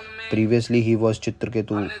actually, previously he was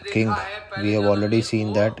Chitraketu king. We have already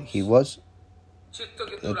seen that he was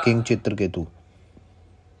King Chitraketu.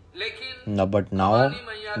 But now,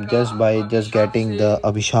 just getting the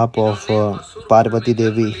Abhishap of Parvati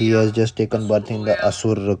Devi, he has just taken birth in the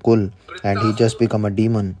Asur Kul and he just become a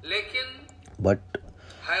demon. But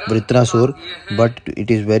Vritrasur, but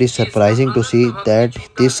it is very surprising to see that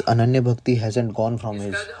this Ananya Bhakti hasn't gone from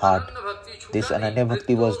his heart. This Ananya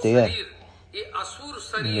Bhakti was there.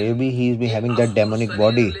 Maybe he is having that demonic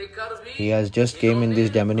body. He has just came in this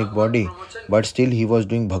demonic body, but still he was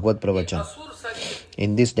doing Bhagavad Pravachan.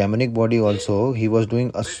 In this demonic body also, he was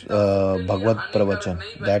doing Bhagavad Pravachan.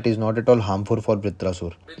 That is not at all harmful for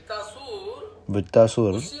Vritrasur.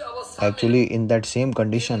 Vritrasur, actually in that same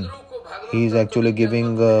condition, he is actually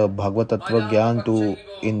giving Bhagavad Tattva Gyan to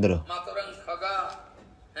Indra.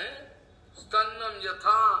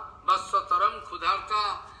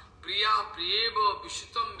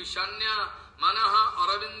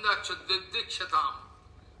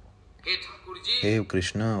 Hey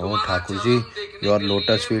Krishna, oh Thakurji, your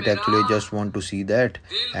lotus feet actually just want to see that,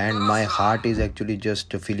 and my heart is actually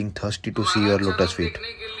just feeling thirsty to see your lotus feet.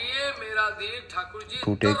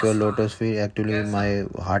 To take your lotus feet, actually my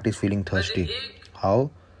heart is feeling thirsty.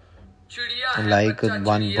 How? Like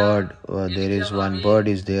one bird, there is one bird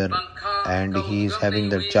is there, and he is having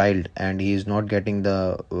the child, and he is not getting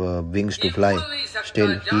the wings to fly.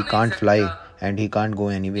 Still, he can't fly and he can't go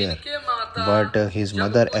anywhere. But his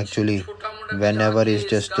mother actually, whenever is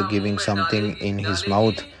just giving something in his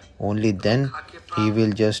mouth, only then he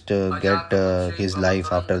will just get his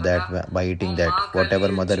life after that by eating that,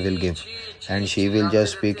 whatever mother will give. And she will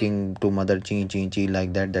just speaking to mother ching ching ching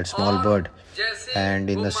like that small bird. And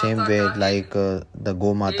in the same way, like the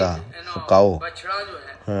Gomata, cow,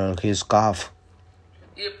 his calf,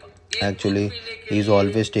 actually he is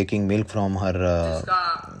always taking milk from her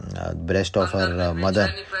breast of her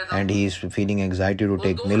mother, and he is feeling anxiety to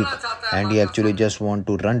take milk, and he actually just want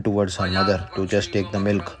to run towards her mother to just take the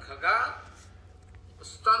milk.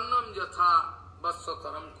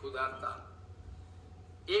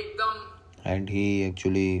 And he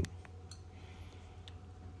actually,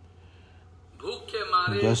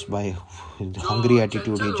 just by hungry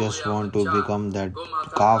attitude, he just want to become that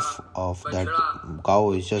calf of that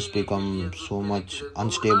cow. Is just become so much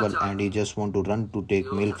unstable, and he just want to run to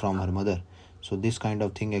take milk from her mother. So this kind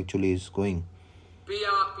of thing actually is going.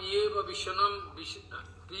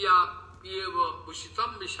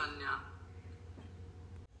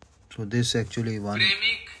 So this actually one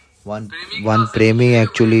premi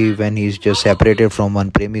actually, when he is just separated from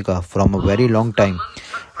one premika from a very long time,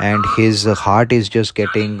 and his heart is just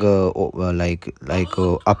getting like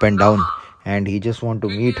up and down, and he just want to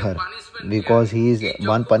meet her, because he is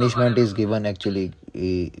one punishment is given actually,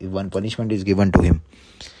 one punishment is given to him.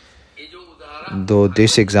 Though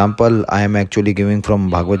this example I am actually giving from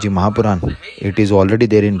Bhagavaji Mahapuran, it is already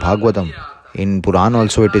there in Bhagavatam. In Puran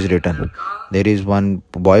also it is written. There is one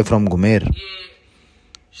boy from Gumer.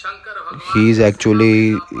 He is actually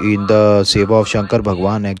in the seva of Shankar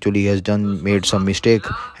Bhagwan. Actually, he has made some mistake,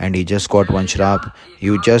 and he just got one shrap.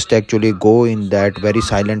 You just actually go in that very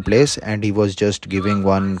silent place, and he was just giving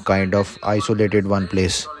one kind of isolated one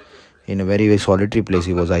place. In a very, very solitary place,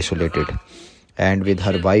 he was isolated. And with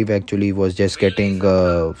her wife, actually, he was just getting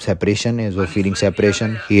separation. He was feeling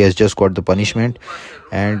separation. He has just got the punishment,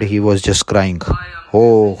 and he was just crying.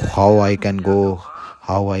 Oh, how I can go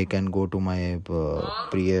to my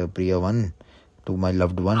priya one, to my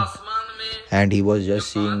loved one. And he was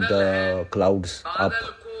just seeing the clouds up,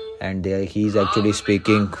 and there he is actually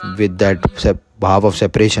speaking with that bhav of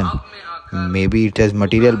separation. Maybe it is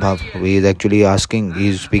material bhav. He is actually asking, he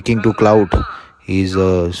is speaking to cloud. He is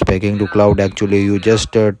speaking to cloud. Actually, you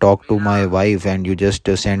just talk to my wife, and you just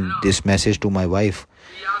send this message to my wife,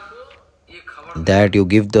 that you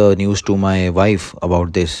give the news to my wife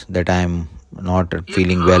about this, that I am not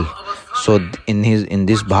feeling well. So in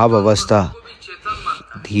this bhav avastha,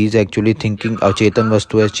 he is actually thinking of Chetan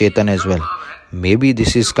Vastu as Chetan as well. Maybe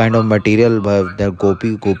this is kind of material bhav, that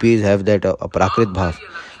gopis have that prakrit bhav.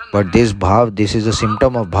 But this bhav, this is a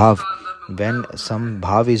symptom of bhav. When some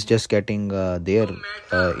bhav is just getting there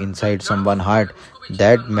inside someone heart,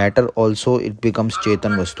 that matter also it becomes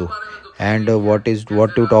Chetan Vastu. And what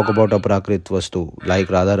to talk about aprakrit Vastu, like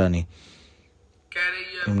Radharani.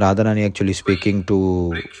 Radharani actually speaking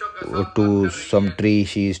to some tree,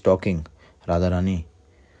 she is talking, Radharani.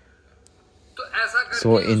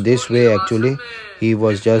 So in this way, actually, he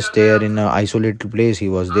was just there in an isolated place. He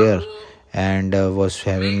was there and was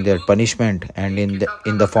having that punishment. And in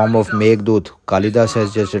the form of Meghdut, Kalidas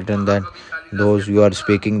has just written that those you are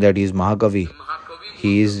speaking that he is Mahakavi.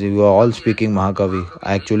 You are all speaking Mahakavi.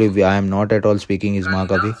 Actually, I am not at all speaking his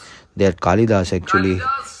Mahakavi. That Kalidas actually,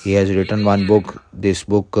 he has written one book, this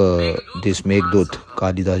Meghdut,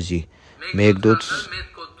 Kalidas ji. Meghdut,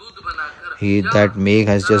 that Megh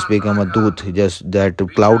has just become a Dut, just that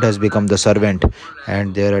cloud has become the servant,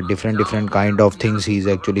 and there are different kind of things he is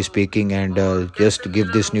actually speaking, and just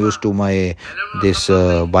give this news to my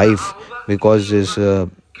wife, because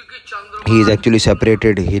he is actually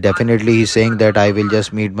separated. He definitely is saying that I will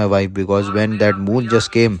just meet my wife, because when that moon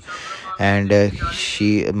just came, and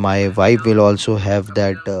my wife will also have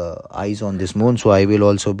that eyes on this moon, so I will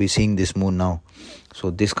also be seeing this moon now.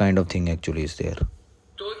 So this kind of thing actually is there.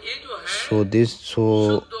 So this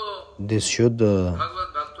Shuddha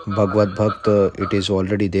Bhagavad Bhakt, it is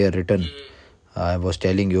already there written. I was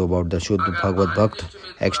telling you about the Shuddha Bhagavad Bhakt.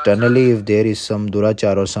 Externally, if there is some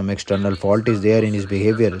durachar or some external fault is there in his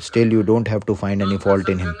behavior, still you don't have to find any fault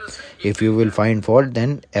in him. If you will find fault,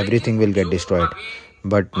 then everything will get destroyed.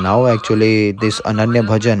 But now actually this Ananya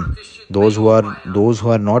Bhajan, those who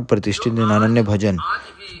are not pratisthit in Ananya Bhajan,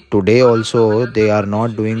 today also they are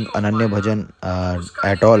not doing Ananya Bhajan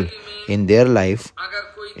at all in their life.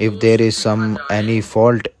 If there is any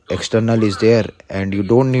fault external is there, and you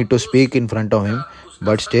don't need to speak in front of him,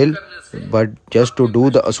 but just to do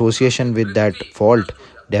the association with that fault,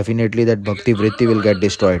 definitely that bhakti vritti will get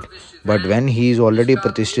destroyed. But when he is already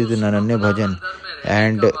pratisthit in Ananya Bhajan,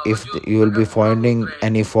 and if you will be finding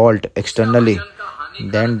any fault externally,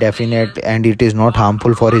 then definitely, and it is not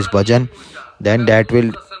harmful for his bhajan, then that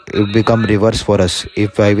will become reverse for us.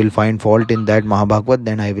 If I will find fault in that Mahabhagavad,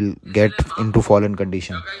 then I will get into fallen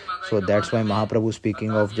condition. So that's why Mahaprabhu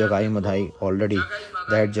speaking of Jagai Madhai already,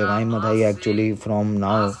 that Jagai Madhai actually from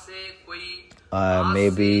now,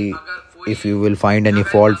 maybe if you will find any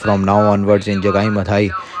fault from now onwards in Jagai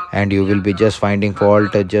Madhai, and you will be just finding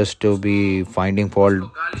fault, just to be finding fault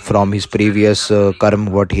from his previous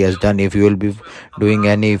karma, what he has done. If you will be doing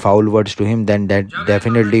any foul words to him, then that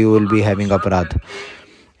definitely you will be having aparadh.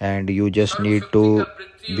 And you just need to,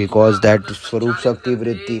 because that Swarup Shakti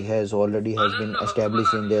Vritti has been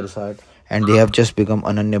established in their heart, and they have just become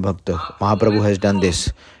Ananya Bhakta. Mahaprabhu has done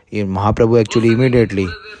this. Mahaprabhu actually immediately,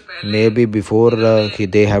 maybe before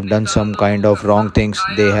they have done some kind of wrong things,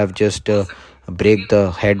 they have just break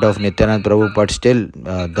the head of Nityanand Prabhu, but still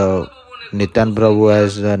the Nityanand Prabhu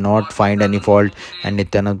has not find any fault, and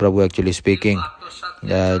Nityanand Prabhu actually speaking,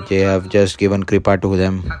 they have just given kripa to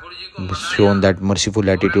them, shown that merciful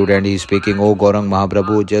attitude, and he is speaking, "Oh Gaurang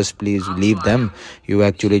Mahaprabhu, just please leave them. You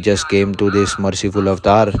actually just came to this merciful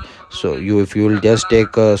avatar. So if you will just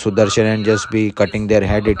take Sudarshan and just be cutting their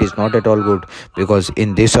head, it is not at all good, because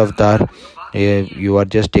in this avatar you are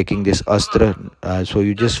just taking this astra, so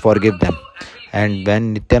you just forgive them." And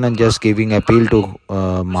when Nityanand just giving appeal to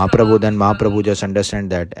Mahaprabhu, then Mahaprabhu just understand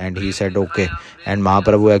that, and he said okay. And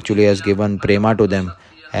Mahaprabhu actually has given prema to them,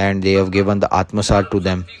 and they have given the Atmasat to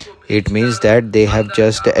them. It means that they have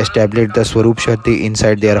just established the Swarup Shakti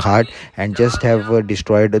inside their heart, and just have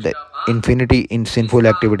destroyed the infinity in sinful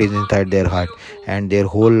activities inside their heart, and their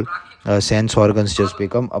whole sense organs just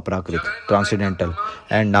become aprakrit, transcendental.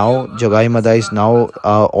 And now Jagai Madhais now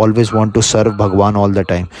always want to serve Bhagwan all the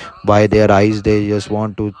time. By their eyes they just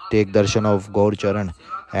want to take darshan of Gaur Charan,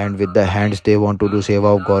 and with the hands they want to do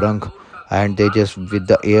seva of Gaurang, and they just with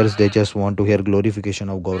the ears they just want to hear glorification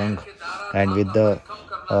of Gaurang, and with the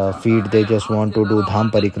feet they just want to do Dham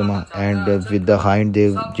Parikrama, and with the hind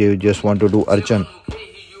they just want to do Archan.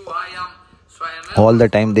 All the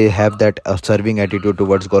time they have that serving attitude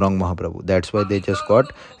towards Gaurang Mahaprabhu. That's why they just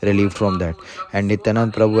got relieved from that. And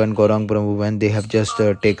Nityanand Prabhu and Gaurang Prabhu, when they have just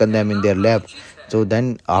taken them in their lap, so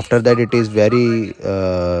then after that it is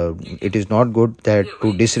not good that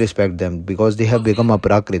to disrespect them, because they have become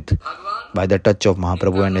aprakrit by the touch of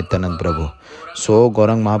Mahaprabhu and Nityanand Prabhu. So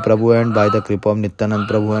Gaurang Mahaprabhu, and by the kripa of Nityanand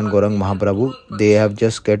Prabhu and Gaurang Mahaprabhu, they have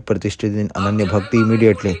just get pratisthit in Ananya Bhakti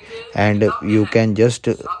immediately. And you can just,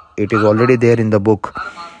 it is already there in the book,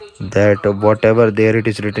 that whatever there it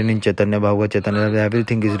is written in Chaitanya Bhagavad, Chaitanya,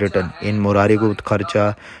 everything is written in Murari Gut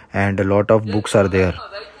Kharcha, and a lot of books are there.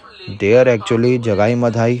 There actually Jagai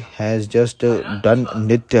Madhai has just done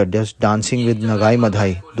Nitya, just dancing with Nagai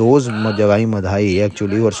Madhai. Those Jagai Madhai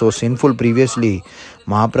actually were so sinful previously.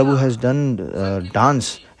 Mahaprabhu has done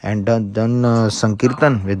dance and done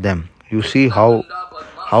Sankirtan with them. You see how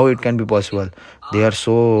it can be possible. They are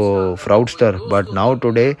so fraudster. But now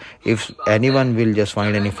today, if anyone will just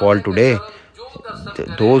find any fault today,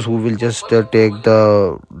 those who will just take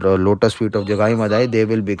the lotus feet of Jagai Madhai, they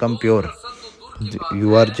will become pure.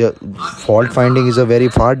 You are fault finding is a very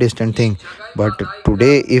far distant thing, but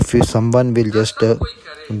today if someone will just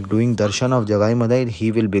doing darshan of Jagai Madhai,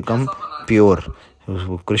 he will become pure.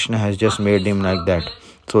 Krishna has just made him like that.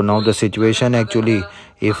 So now the situation actually,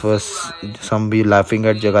 if some be laughing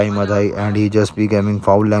at Jagai Madhai and he just be giving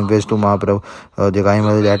foul language to Mahaprabhu, Jagai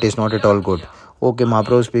Madhai, that is not at all good. Okay,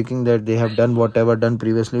 Mahaprabhu speaking that they have done whatever done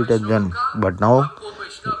previously, it has done, but now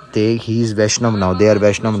he is Vaishnav now, they are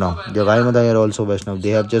Vaishnav now. Jagai Madhai are also Vaishnav, they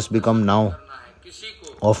have just become now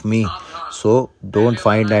of me. So don't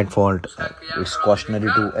find that fault. It's cautionary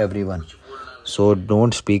to everyone. So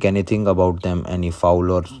don't speak anything about them, any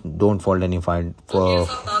foul, or don't find any find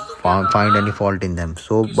any fault in them.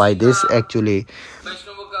 So by this actually,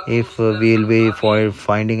 if we'll be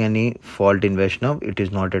finding any fault in Vaishnav, it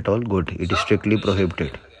is not at all good. It is strictly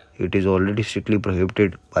prohibited. It is already strictly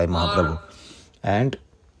prohibited by Mahaprabhu. And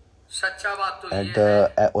at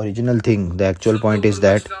the original thing, the actual point is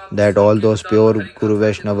that all those pure Guru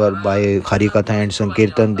Vaishnava by Harikatha and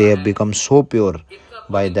Sankirtan, they have become so pure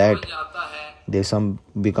by that. They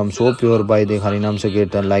become so pure by the Harinam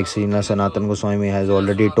Sankirtan, like Srila Sanatana Goswami has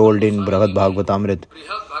already told in Brihad Bhagavatamrita.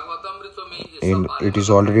 It is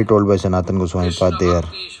already told by Sanatana Goswami Pad there.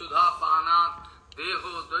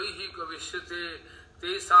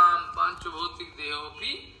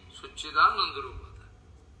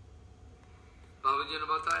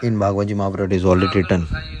 In Bhagavaji Mahabharata it is already written,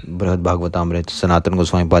 Brihad Bhagavatamrita, Sanatana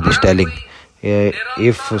Goswami Pad is telling,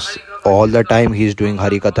 if all the time he is doing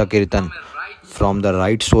Harikatha Kirtan, from the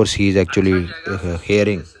right source he is actually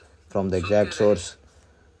hearing, from the exact source,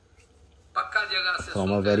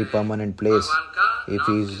 from a very permanent place, if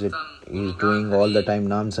he is doing all the time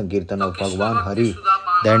Nam Sankirtan of Bhagwan Hari,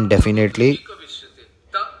 then definitely,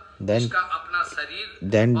 then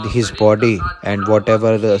his body and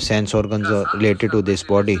whatever the sense organs are related to this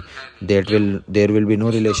body, there will be no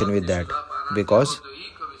relation with that, because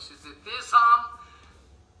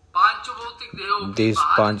this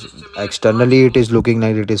externally it is looking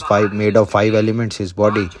like it is made of 5 elements, his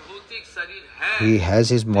body. He has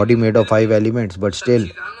his body made of 5 elements, but still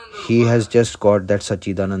he has just got that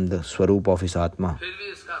Sachidanand Swarup of his Atma.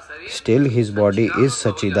 Still his body is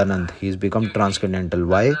Sachidanand. He has become transcendental.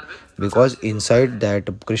 Why? Because inside that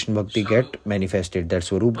Krishna Bhakti get manifested, that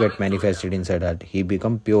Swarup get manifested inside that. He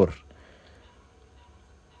become pure.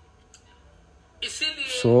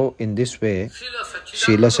 So in this way,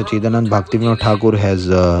 Srila Sachidanand Bhaktivinoda Thakur has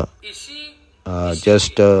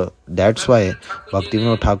that's why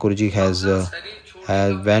Bhaktivinoda Thakur ji has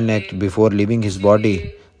before leaving his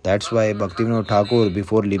body, that's why Bhaktivinoda Thakur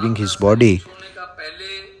before leaving his body,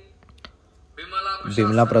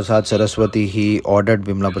 Bimla Prasad Saraswati, he ordered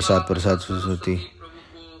Bimla Prasad Saraswati.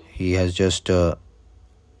 He has just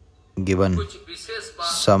given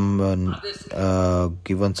some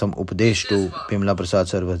Upades to Bimla Prasad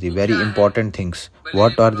Saraswati. Very important things.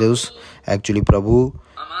 What are those? Actually, Prabhu,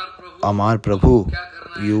 Amar Prabhu,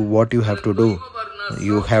 what you have to do?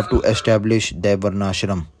 You have to establish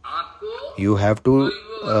Devarnashram. You have to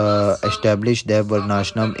establish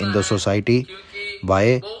Devarnashram in the society.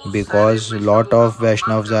 Why? Because lot of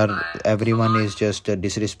Vaishnavas everyone is just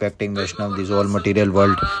disrespecting Vaishnav, this whole material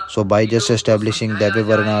world. So by just establishing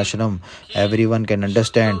Devarna Ashram, everyone can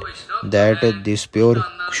understand that this pure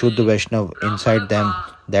Shuddha Vaishnav inside them,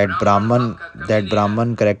 that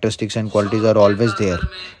Brahman characteristics and qualities are always there.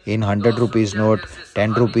 In 100 rupees note,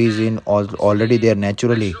 10 rupees in already there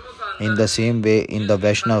naturally. In the same way in the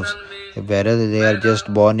Vaishnavas, whether they are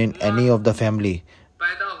just born in any of the family,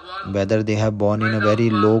 whether they have born in a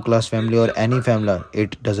very low class family or any family,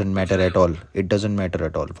 it doesn't matter at all. It doesn't matter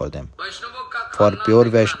at all for them. For pure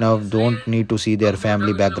Vaishnav, don't need to see their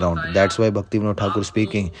family background. That's why Bhaktivinoda Thakur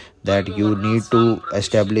speaking that you need to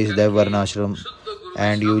establish their Varnashram,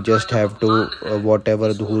 and you just have to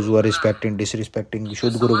whatever those who are disrespecting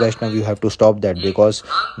Shuddha Guru Vaishnav, you have to stop that, because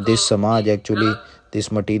this Samaj actually,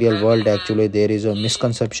 this material world actually, there is a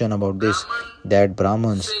misconception about this, that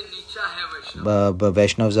Brahmans,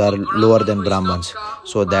 Vaishnavas are lower than Brahmans.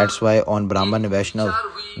 So that's why on Brahman Vaishnav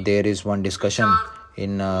there is one discussion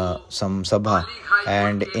in some sabha,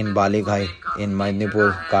 and in Balighai, in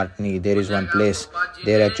Manipur, Katni, there is one place.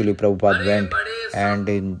 There actually Prabhupada went, and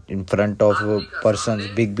in front of persons,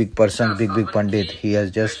 big Pandit, he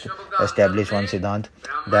has just established one Siddhant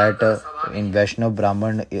that in Vaishnav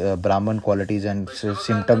Brahman qualities and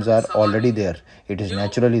symptoms are already there. It is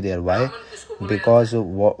naturally there. Why? Because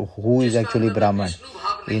who is actually Brahman?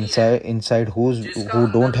 Inside who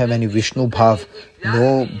don't have any Vishnu bhav,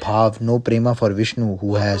 no prema for Vishnu,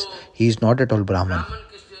 he is not at all Brahman.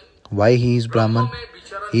 Why he is Brahman?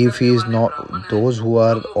 If he is not, those who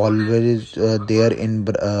are always there in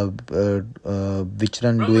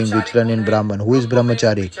Vichran in Brahman, who is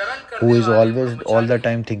Brahmachari, who is always all the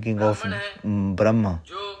time thinking of Brahma,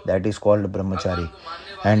 that is called Brahmachari.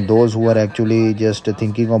 And those who are actually just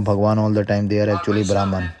thinking of Bhagwan all the time, they are actually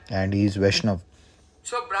Brahman, and he is Vaishnav.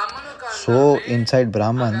 So inside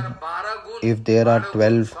Brahman, if there are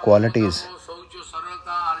 12 qualities,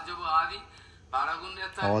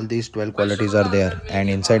 all these 12 qualities are there, and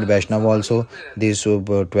inside Vaishnava also these 12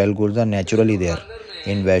 gunas are naturally there.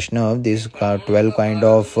 In Vaishnav, these 12 kind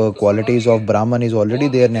of qualities of Brahman is already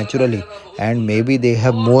there naturally, and maybe they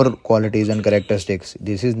have more qualities and characteristics.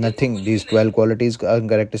 This is nothing. These 12 qualities and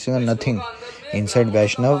characteristics are nothing. Inside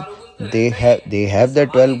Vaishnav, they have the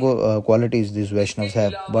 12 qualities these Vaishnavas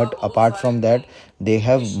have, but apart from that, they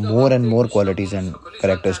have more and more qualities and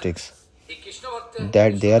characteristics.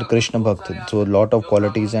 That they are Krishna Bhakt. So a lot of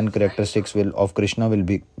qualities and characteristics of Krishna will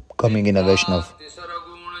be coming in a Vaishnav.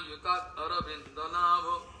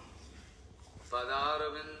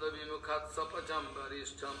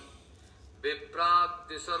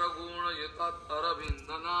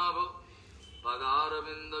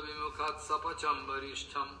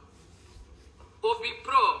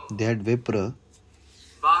 That Vipra,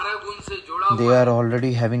 they are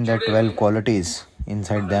already having that 12 qualities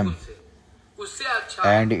inside them,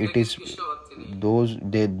 and it is those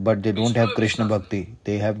but they don't have Krishna Bhakti.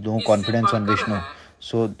 They have no confidence on Vishnu.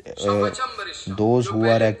 So those who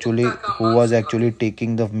was actually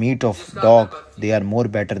taking the meat of dog, they are more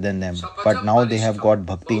better than them. But now they have got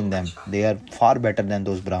bhakti in them. They are far better than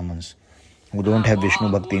those Brahmins who don't have Vishnu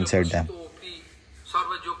Bhakti inside them.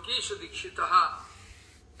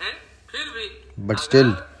 But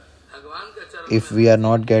still, if we are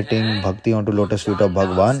not getting bhakti onto lotus feet of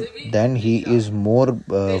Bhagwan, then he is more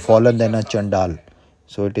fallen than a Chandal.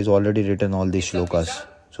 So it is already written all these shlokas.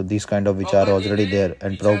 So these kind of vichar are already there.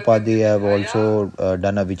 And Prabhupada, they have also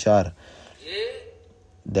done a vichar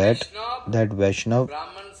that Vaishnav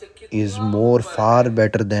is far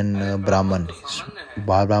better than Brahman.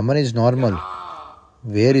 Brahman is normal.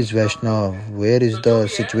 Where is Vaishnav? Where is the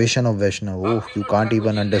situation of Vaishnav? Oh, you can't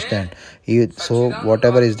even understand. So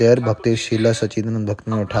whatever is there, Bhakti Srila Sachidanand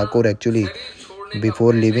Bhaktivinoda Thakur actually,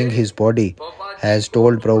 before leaving his body, has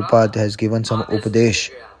told Prabhupada, has given some Upades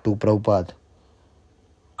to Prabhupada.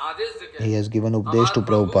 He has given Upades to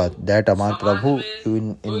Prabhupada that Amar Prabhu,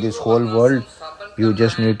 in this whole world, you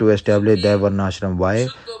just need to establish their Varnashram. Why?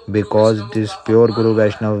 Because this pure Guru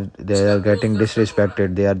Vaishnav, they are getting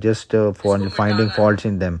disrespected. They are just finding faults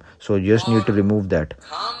in them. So you just need to remove that.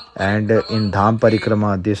 And in Dham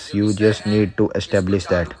Parikrama, this you just need to establish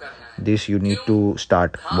that. This you need to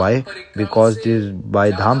start. Why? Because this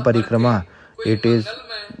by Dham Parikrama,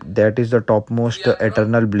 that is the topmost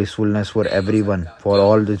eternal blissfulness for everyone, for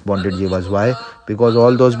all these bonded jivas. Why? Because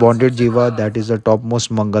all those bonded jiva, that is the topmost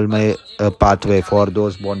mangalmay pathway for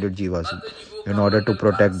those bonded jivas, in order to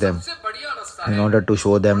protect them, in order to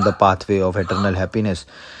show them the pathway of eternal happiness.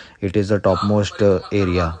 It is the topmost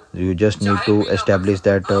area. You just need to establish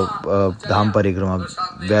that Dham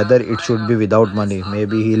Parikrama. Whether it should be without money,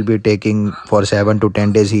 maybe he'll be taking for 7 to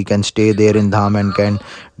 10 days, he can stay there in Dham and can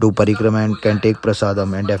do Parikrama and can take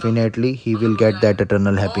Prasadam, and definitely he will get that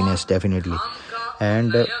eternal happiness, definitely.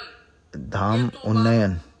 And Dham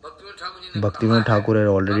Unnayan, Bhaktivinoda Thakur had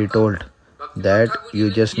already told that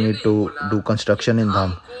you just need to do construction in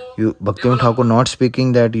Dham. Bhaktivinoda Thakur not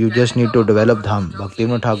speaking that you just need to develop Dham.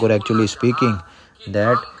 Bhaktivinoda Thakur actually speaking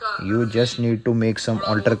that you just need to make some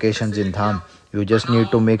altercations in Dham. You just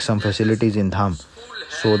need to make some facilities in Dham.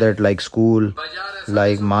 So that like school,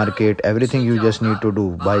 like market, everything you just need to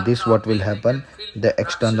do. By this what will happen? The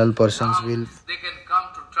external persons will...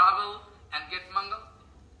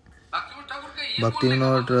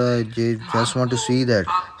 Bhaktivinoda just want to see that,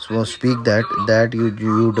 so speak that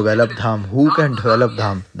you develop Dham. Who can develop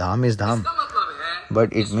Dham? Dham is Dham.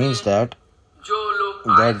 But it means that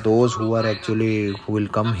those who will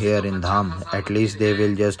come here in Dham, at least they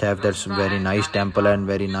will just have that very nice temple and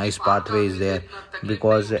very nice pathways there.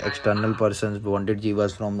 Because the external persons, bonded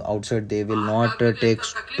jivas from outside, they will not take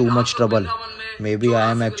too much trouble. Maybe I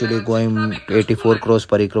am actually going 84 crores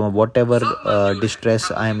parikrama, whatever distress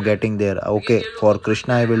I am getting there. Okay, for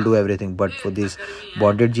Krishna I will do everything, but for these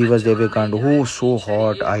bonded jivas, they will can't. Oh, so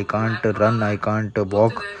hot, I can't run, I can't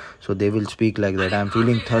walk. So they will speak like that. I am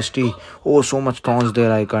feeling thirsty. Oh, so much thorns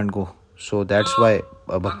there, I can't go. So that's why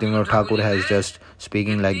Bhaktivinoda Thakur has just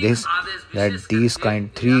speaking like this, that these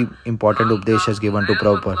three important Upadesh has given to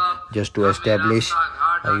Prabhupada, just to establish.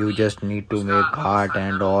 You just need to make heart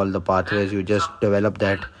and all the pathways. You just develop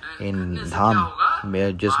that in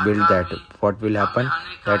Dham. Just build that. What will happen?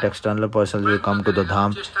 That external persons will come to the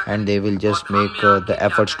Dham and they will just make the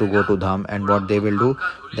efforts to go to Dham. And what they will do?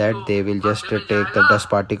 That they will just take the dust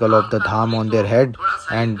particle of the Dham on their head,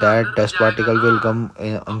 and that dust particle will come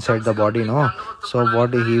inside the body. No. So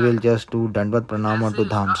what he will just do? Dandvat pranam onto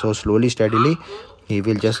Dham. So slowly, steadily, he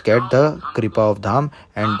will just get the kripa of Dham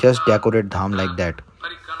and just decorate Dham like that.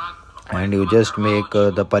 And you just make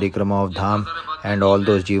the parikrama of Dham, and all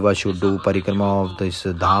those jivas should do parikrama of this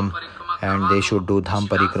Dham, and they should do dham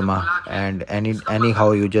parikrama, and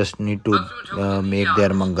anyhow you just need to make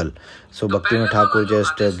their mangal. So Bhaktivinoda Thakur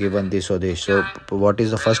just given this adesh. So what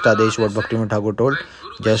is the first adesh what Bhaktivinoda Thakur told?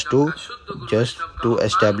 Just to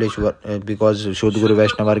establish because Shuddha Guru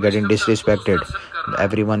Vaishnava are getting disrespected.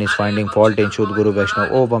 Everyone is finding fault in Shuddha Guru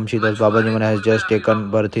Vaishnava. Oh, Vamshidas Babaji has just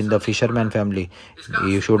taken birth in the fisherman family.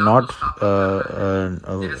 You should not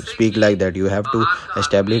speak like that. You have to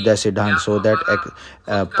establish the siddhant so that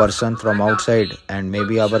a person from outside and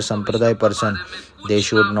maybe our Sampradaya person, they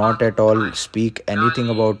should not at all speak anything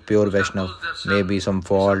about pure Vaishnava. Maybe some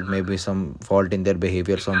fault in their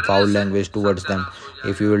behavior, some foul language towards them.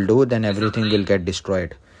 If you will do, then everything will get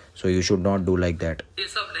destroyed. So you should not do like that.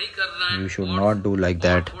 You should not do like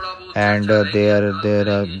that. And there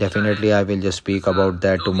definitely I will just speak about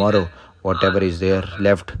that tomorrow, whatever is there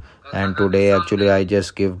left. And today actually I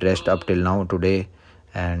just give rest up till now today.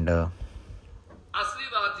 And the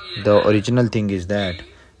original thing is that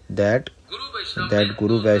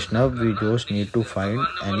Guru Vaishnava, we just need to find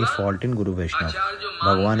any fault in Guru Vaishnava.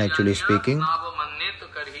 Bhagavan actually speaking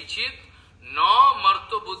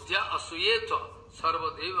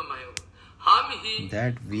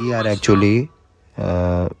that we are actually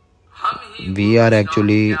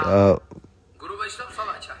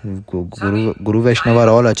Guru Vaishnava are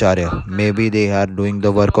all Acharya. Maybe they are doing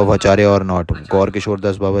the work of Acharya or not. Gaur Kishore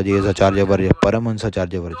Das Babaji is Acharya Varja, Paramahansa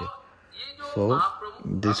Acharya Varja. So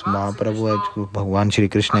this Mahaprabhu, Bhagwan Shri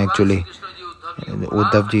Krishna actually,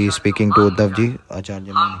 Uddhav ji is speaking to Uddhav ji,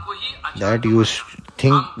 Acharya Mani, that you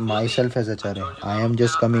think myself as Acharya. I am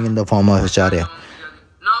just coming in the form of Acharya.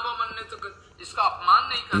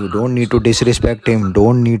 You don't need to disrespect him,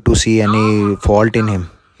 don't need to see any fault in him,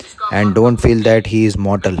 and don't feel that he is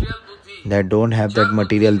mortal, that don't have that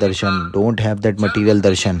material darshan, and don't have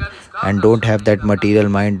that material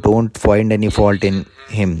mind, don't find any fault in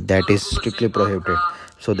him. That is strictly prohibited.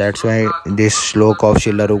 So that's why this slok of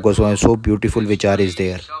Srila Rupa Goswami, so beautiful vichar is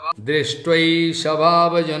there. Drishtvai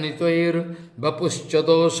sabhava janitvair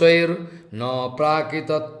vapuschadosvair na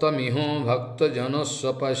prakitattamiho bhakta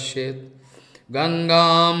janasya pashet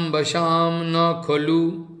gangam vasam na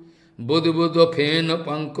khalu buddha phena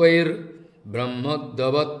pankvair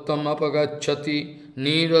brahmaddavattam apagacchati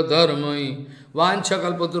niradharmai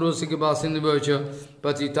vanchakalpatarosiki vasindhivyocha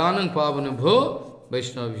patitanang pavanabho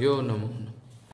vaishnavyo namo.